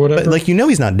do or whatever. But like, you know,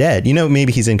 he's not dead. You know,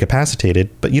 maybe he's incapacitated,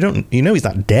 but you know he's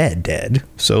not dead.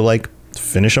 So like,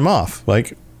 finish him off.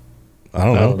 Like, I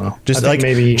don't know. Just like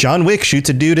maybe John Wick shoots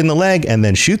a dude in the leg and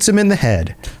then shoots him in the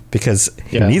head because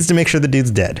he needs to make sure the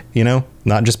dude's dead, you know,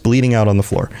 not just bleeding out on the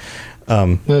floor.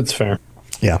 That's fair.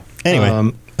 Yeah.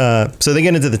 Anyway, so they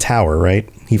get into the tower, right?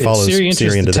 He follows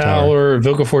Ciri into the tower.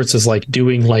 Vilgefortz is like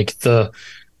doing like the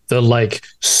like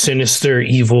sinister,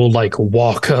 evil, like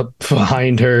walk up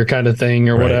behind her kind of thing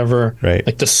or whatever. Right.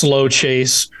 Like the slow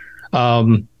chase.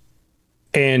 And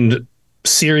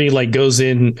Ciri like goes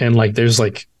in and like there's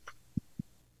like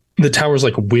the tower's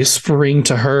like whispering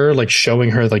to her, like showing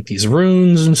her like these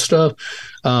runes and stuff.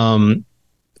 And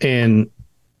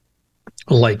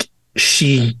like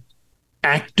she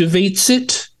activates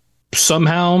it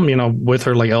somehow, you know, with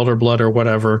her like elder blood or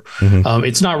whatever.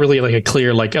 It's not really like a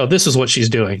clear, like, oh, this is what she's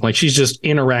doing. Like she's just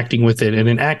interacting with it and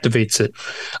it activates it.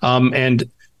 And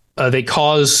they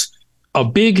cause a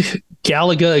big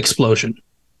Galaga explosion.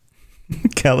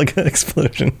 Galaga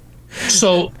explosion.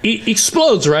 So it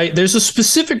explodes, right? There's a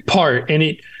specific part, and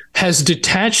it has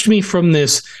detached me from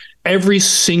this every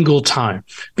single time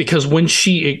because when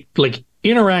she like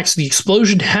interacts, the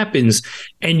explosion happens,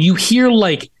 and you hear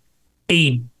like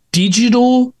a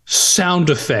digital sound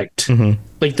effect,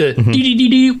 like the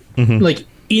dee like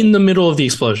in the middle of the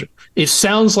explosion. It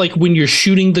sounds like when you're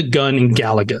shooting the gun in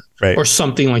Galaga, or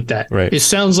something like that. Right. It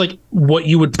sounds like what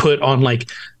you would put on like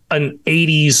an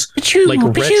 80s like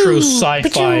retro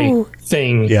sci-fi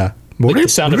thing. Yeah. Like the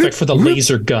sound effect for the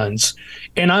laser guns.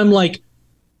 And I'm like,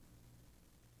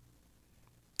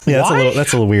 yeah,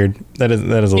 that's a little weird. That is a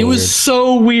little weird. It was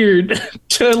so weird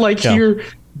to like hear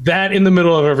that in the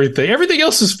middle of everything. Everything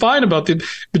else is fine about it,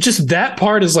 but just that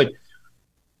part is like,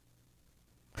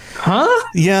 huh?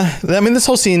 Yeah. I mean, this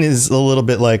whole scene is a little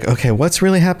bit like, okay, what's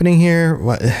really happening here?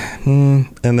 What?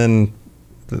 And then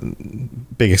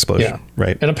big explosion,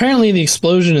 right? And apparently the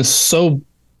explosion is so,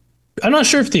 I'm not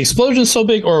sure if the explosion is so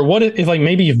big or what if like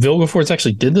maybe Vilgefortz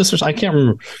actually did this or I can't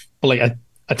remember, but like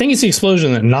I think it's the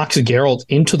explosion that knocks Geralt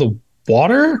into the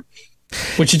water,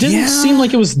 which it didn't seem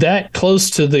like it was that close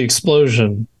to the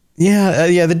explosion.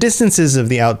 Yeah, the distances of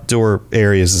the outdoor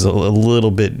areas is a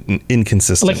little bit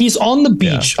inconsistent. Like he's on the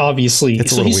beach, obviously,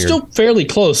 so he's still fairly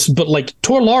close, but like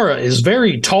Torlara is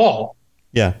very tall.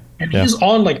 Yeah. And he's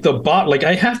on like the bot. Like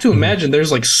I have to imagine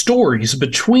there's like stories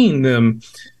between them.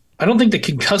 I don't think the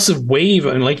concussive wave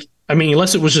and like, I mean,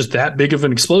 unless it was just that big of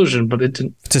an explosion, but it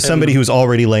didn't. To somebody who's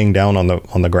already laying down on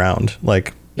the ground,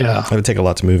 like it would take a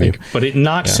lot to move you. But it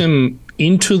knocks him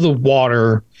into the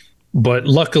water. But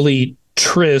luckily,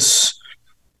 Triss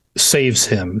saves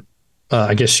him.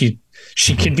 I guess she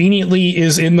conveniently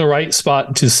is in the right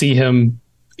spot to see him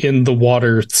in the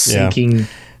water sinking. Yeah.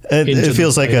 It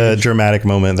feels like a dramatic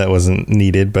moment that wasn't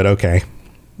needed, but okay.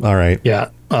 All right.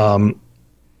 Yeah.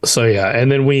 So yeah,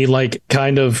 and then we like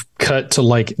kind of cut to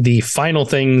like the final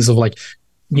things of like,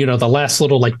 you know, the last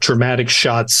little like dramatic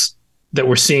shots that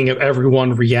we're seeing of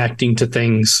everyone reacting to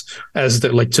things as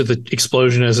the like to the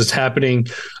explosion as it's happening.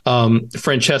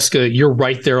 Francesca, you're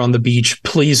right there on the beach.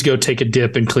 Please go take a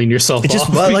dip and clean yourself off.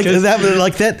 Like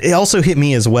that. It also hit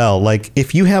me as well. Like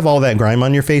if you have all that grime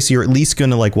on your face, you're at least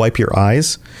going to like wipe your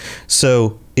eyes.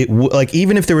 So it like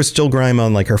even if there was still grime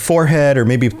on like her forehead or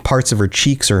maybe parts of her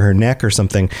cheeks or her neck or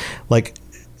something, like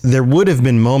there would have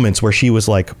been moments where she was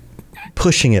like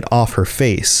pushing it off her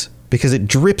face. Because it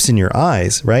drips in your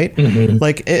eyes, right?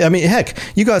 Like, I mean, heck,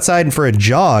 you go outside for a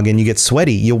jog and you get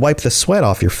sweaty, you wipe the sweat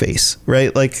off your face,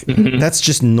 right? Like, that's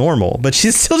just normal. But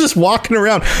she's still just walking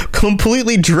around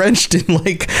completely drenched in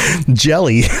like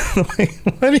jelly. Like,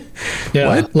 what?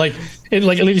 What? Like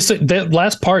you said, that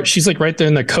last part, she's like right there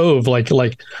in the cove, like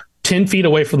 10 feet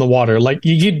away from the water. Like,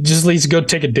 you just at least go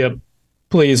take a dip.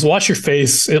 please wash your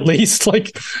face at least,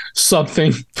 like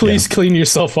something. Please clean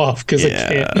yourself off because I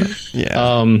can't.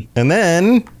 Yeah. And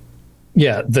then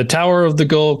the Tower of the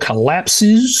Gull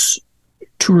collapses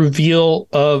to reveal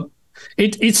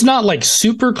it's not like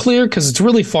super clear because it's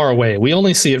really far away. We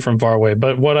only see it from far away,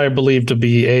 but what I believe to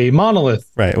be a monolith.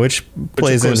 Right, which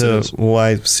plays into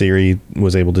why Ciri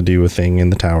was able to do a thing in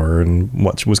the tower and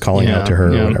what was calling out to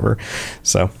her or whatever.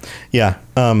 So, yeah.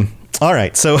 All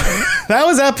right, so that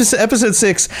was episode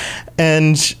 6,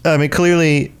 and I mean,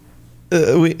 clearly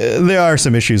there are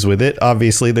some issues with it.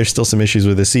 Obviously, there's still some issues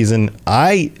with this season.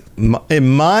 In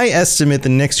my estimate, the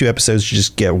next 2 episodes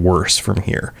just get worse from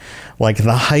here. Like,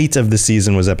 the height of the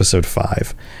season was episode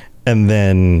 5, and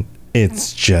then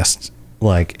it's just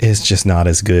not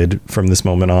as good from this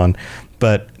moment on.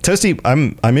 But Toasty,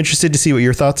 I'm interested to see what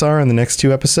your thoughts are on the next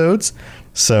 2 episodes.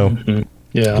 So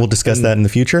we'll discuss that in the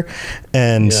future.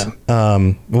 And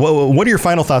what are your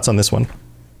final thoughts on this one?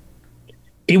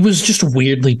 It was just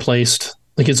weirdly placed.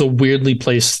 Like, it's a weirdly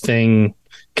placed thing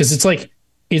because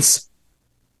it's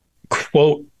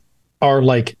quote our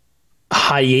like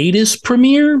hiatus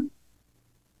premiere.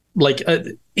 Like,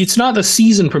 it's not the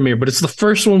season premiere, but it's the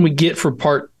first one we get for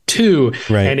part 2,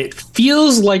 right? And it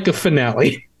feels like a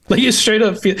finale. Like, it straight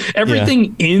up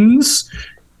everything ends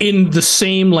in the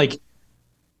same like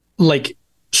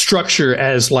structure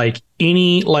as like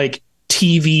any like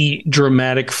TV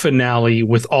dramatic finale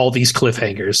with all these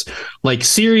cliffhangers. Like,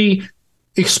 Ciri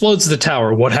explodes the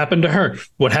tower. What happened to her?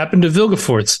 What happened to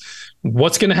Vilgefortz?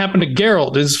 What's going to happen to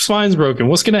Geralt? His spine's broken.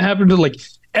 What's going to happen to, like,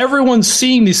 everyone's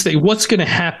seeing these things? What's going to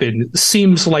happen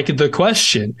seems like the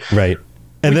question. Right.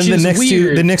 And then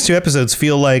the next two episodes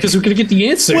feel like, because we're going to get the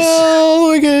answers. Well,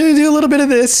 we're going to do a little bit of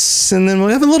this, and then we'll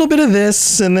have a little bit of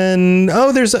this, and then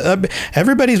there's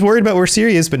everybody's worried about where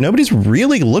Ciri is, but nobody's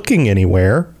really looking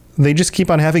anywhere. They just keep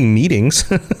on having meetings.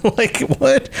 Like,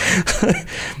 what?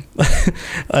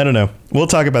 I don't know. We'll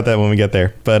talk about that when we get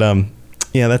there. But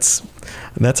yeah, that's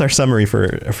our summary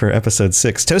for episode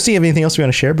 6. Toasty, you have anything else you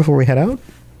want to share before we head out?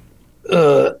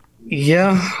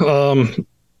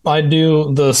 I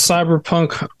do the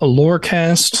Cyberpunk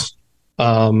Lorecast,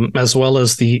 as well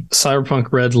as the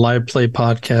Cyberpunk Red live play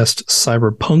podcast,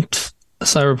 Cyberpunk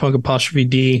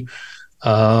 'D,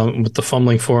 with the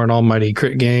Fumbling for an Almighty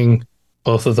Crit Gang.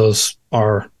 Both of those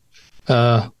are,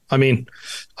 I'm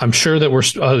sure that we're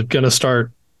going to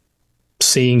start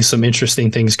seeing some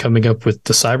interesting things coming up with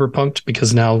the Cyberpunk,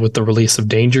 because now with the release of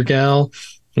Danger Gal,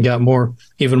 we got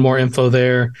even more info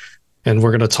there. And we're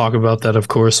going to talk about that, of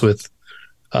course, with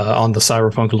on the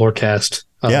Cyberpunk Lorecast.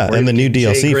 And the new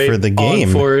DLC for the game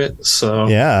for it. So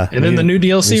yeah, and then the new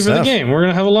DLC for the game. We're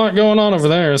gonna have a lot going on over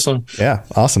there. So yeah,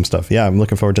 awesome stuff. Yeah, I'm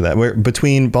looking forward to that. We're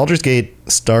between Baldur's Gate,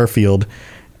 Starfield,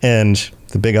 and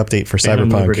the big update for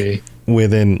Cyberpunk.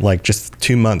 Within like just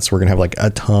 2 months, we're gonna have like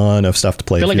a ton of stuff to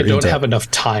play. I feel like I don't have enough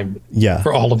time.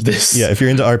 For all of this. Yeah, if you're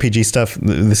into RPG stuff,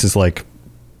 this is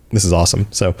awesome.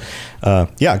 So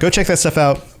go check that stuff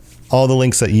out. All the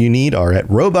links that you need are at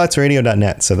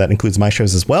robotsradio.net. So that includes my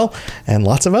shows as well, and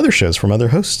lots of other shows from other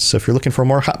hosts. So if you're looking for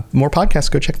more podcasts,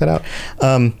 go check that out.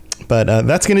 But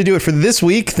that's going to do it for this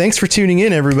week. Thanks for tuning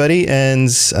in, everybody. And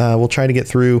we'll try to get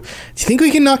through. Do you think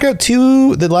we can knock out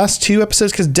the last 2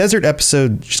 episodes? Because Desert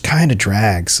episode just kind of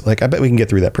drags. Like, I bet we can get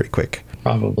through that pretty quick.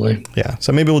 Probably. Yeah.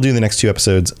 So maybe we'll do the next 2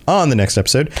 episodes on the next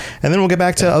episode, and then we'll get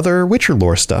back to other Witcher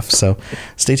lore stuff. So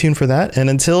stay tuned for that. And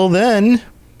until then,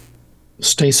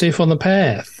 stay safe on the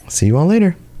path. See you all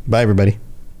later. Bye, everybody.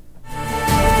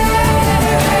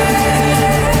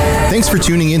 Thanks for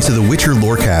tuning into the Witcher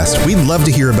Lorecast. We'd love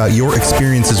to hear about your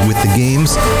experiences with the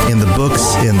games and the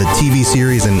books and the TV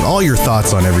series and all your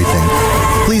thoughts on everything.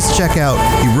 Please check out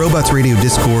the Robots Radio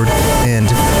Discord and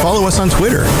follow us on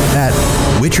Twitter at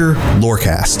Witcher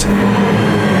Lorecast.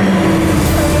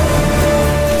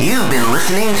 You've been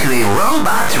listening to a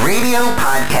Robots Radio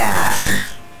podcast.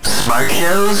 Smart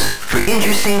shows for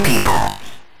interesting people.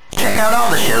 Check out all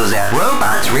the shows at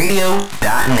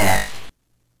robotsradio.net.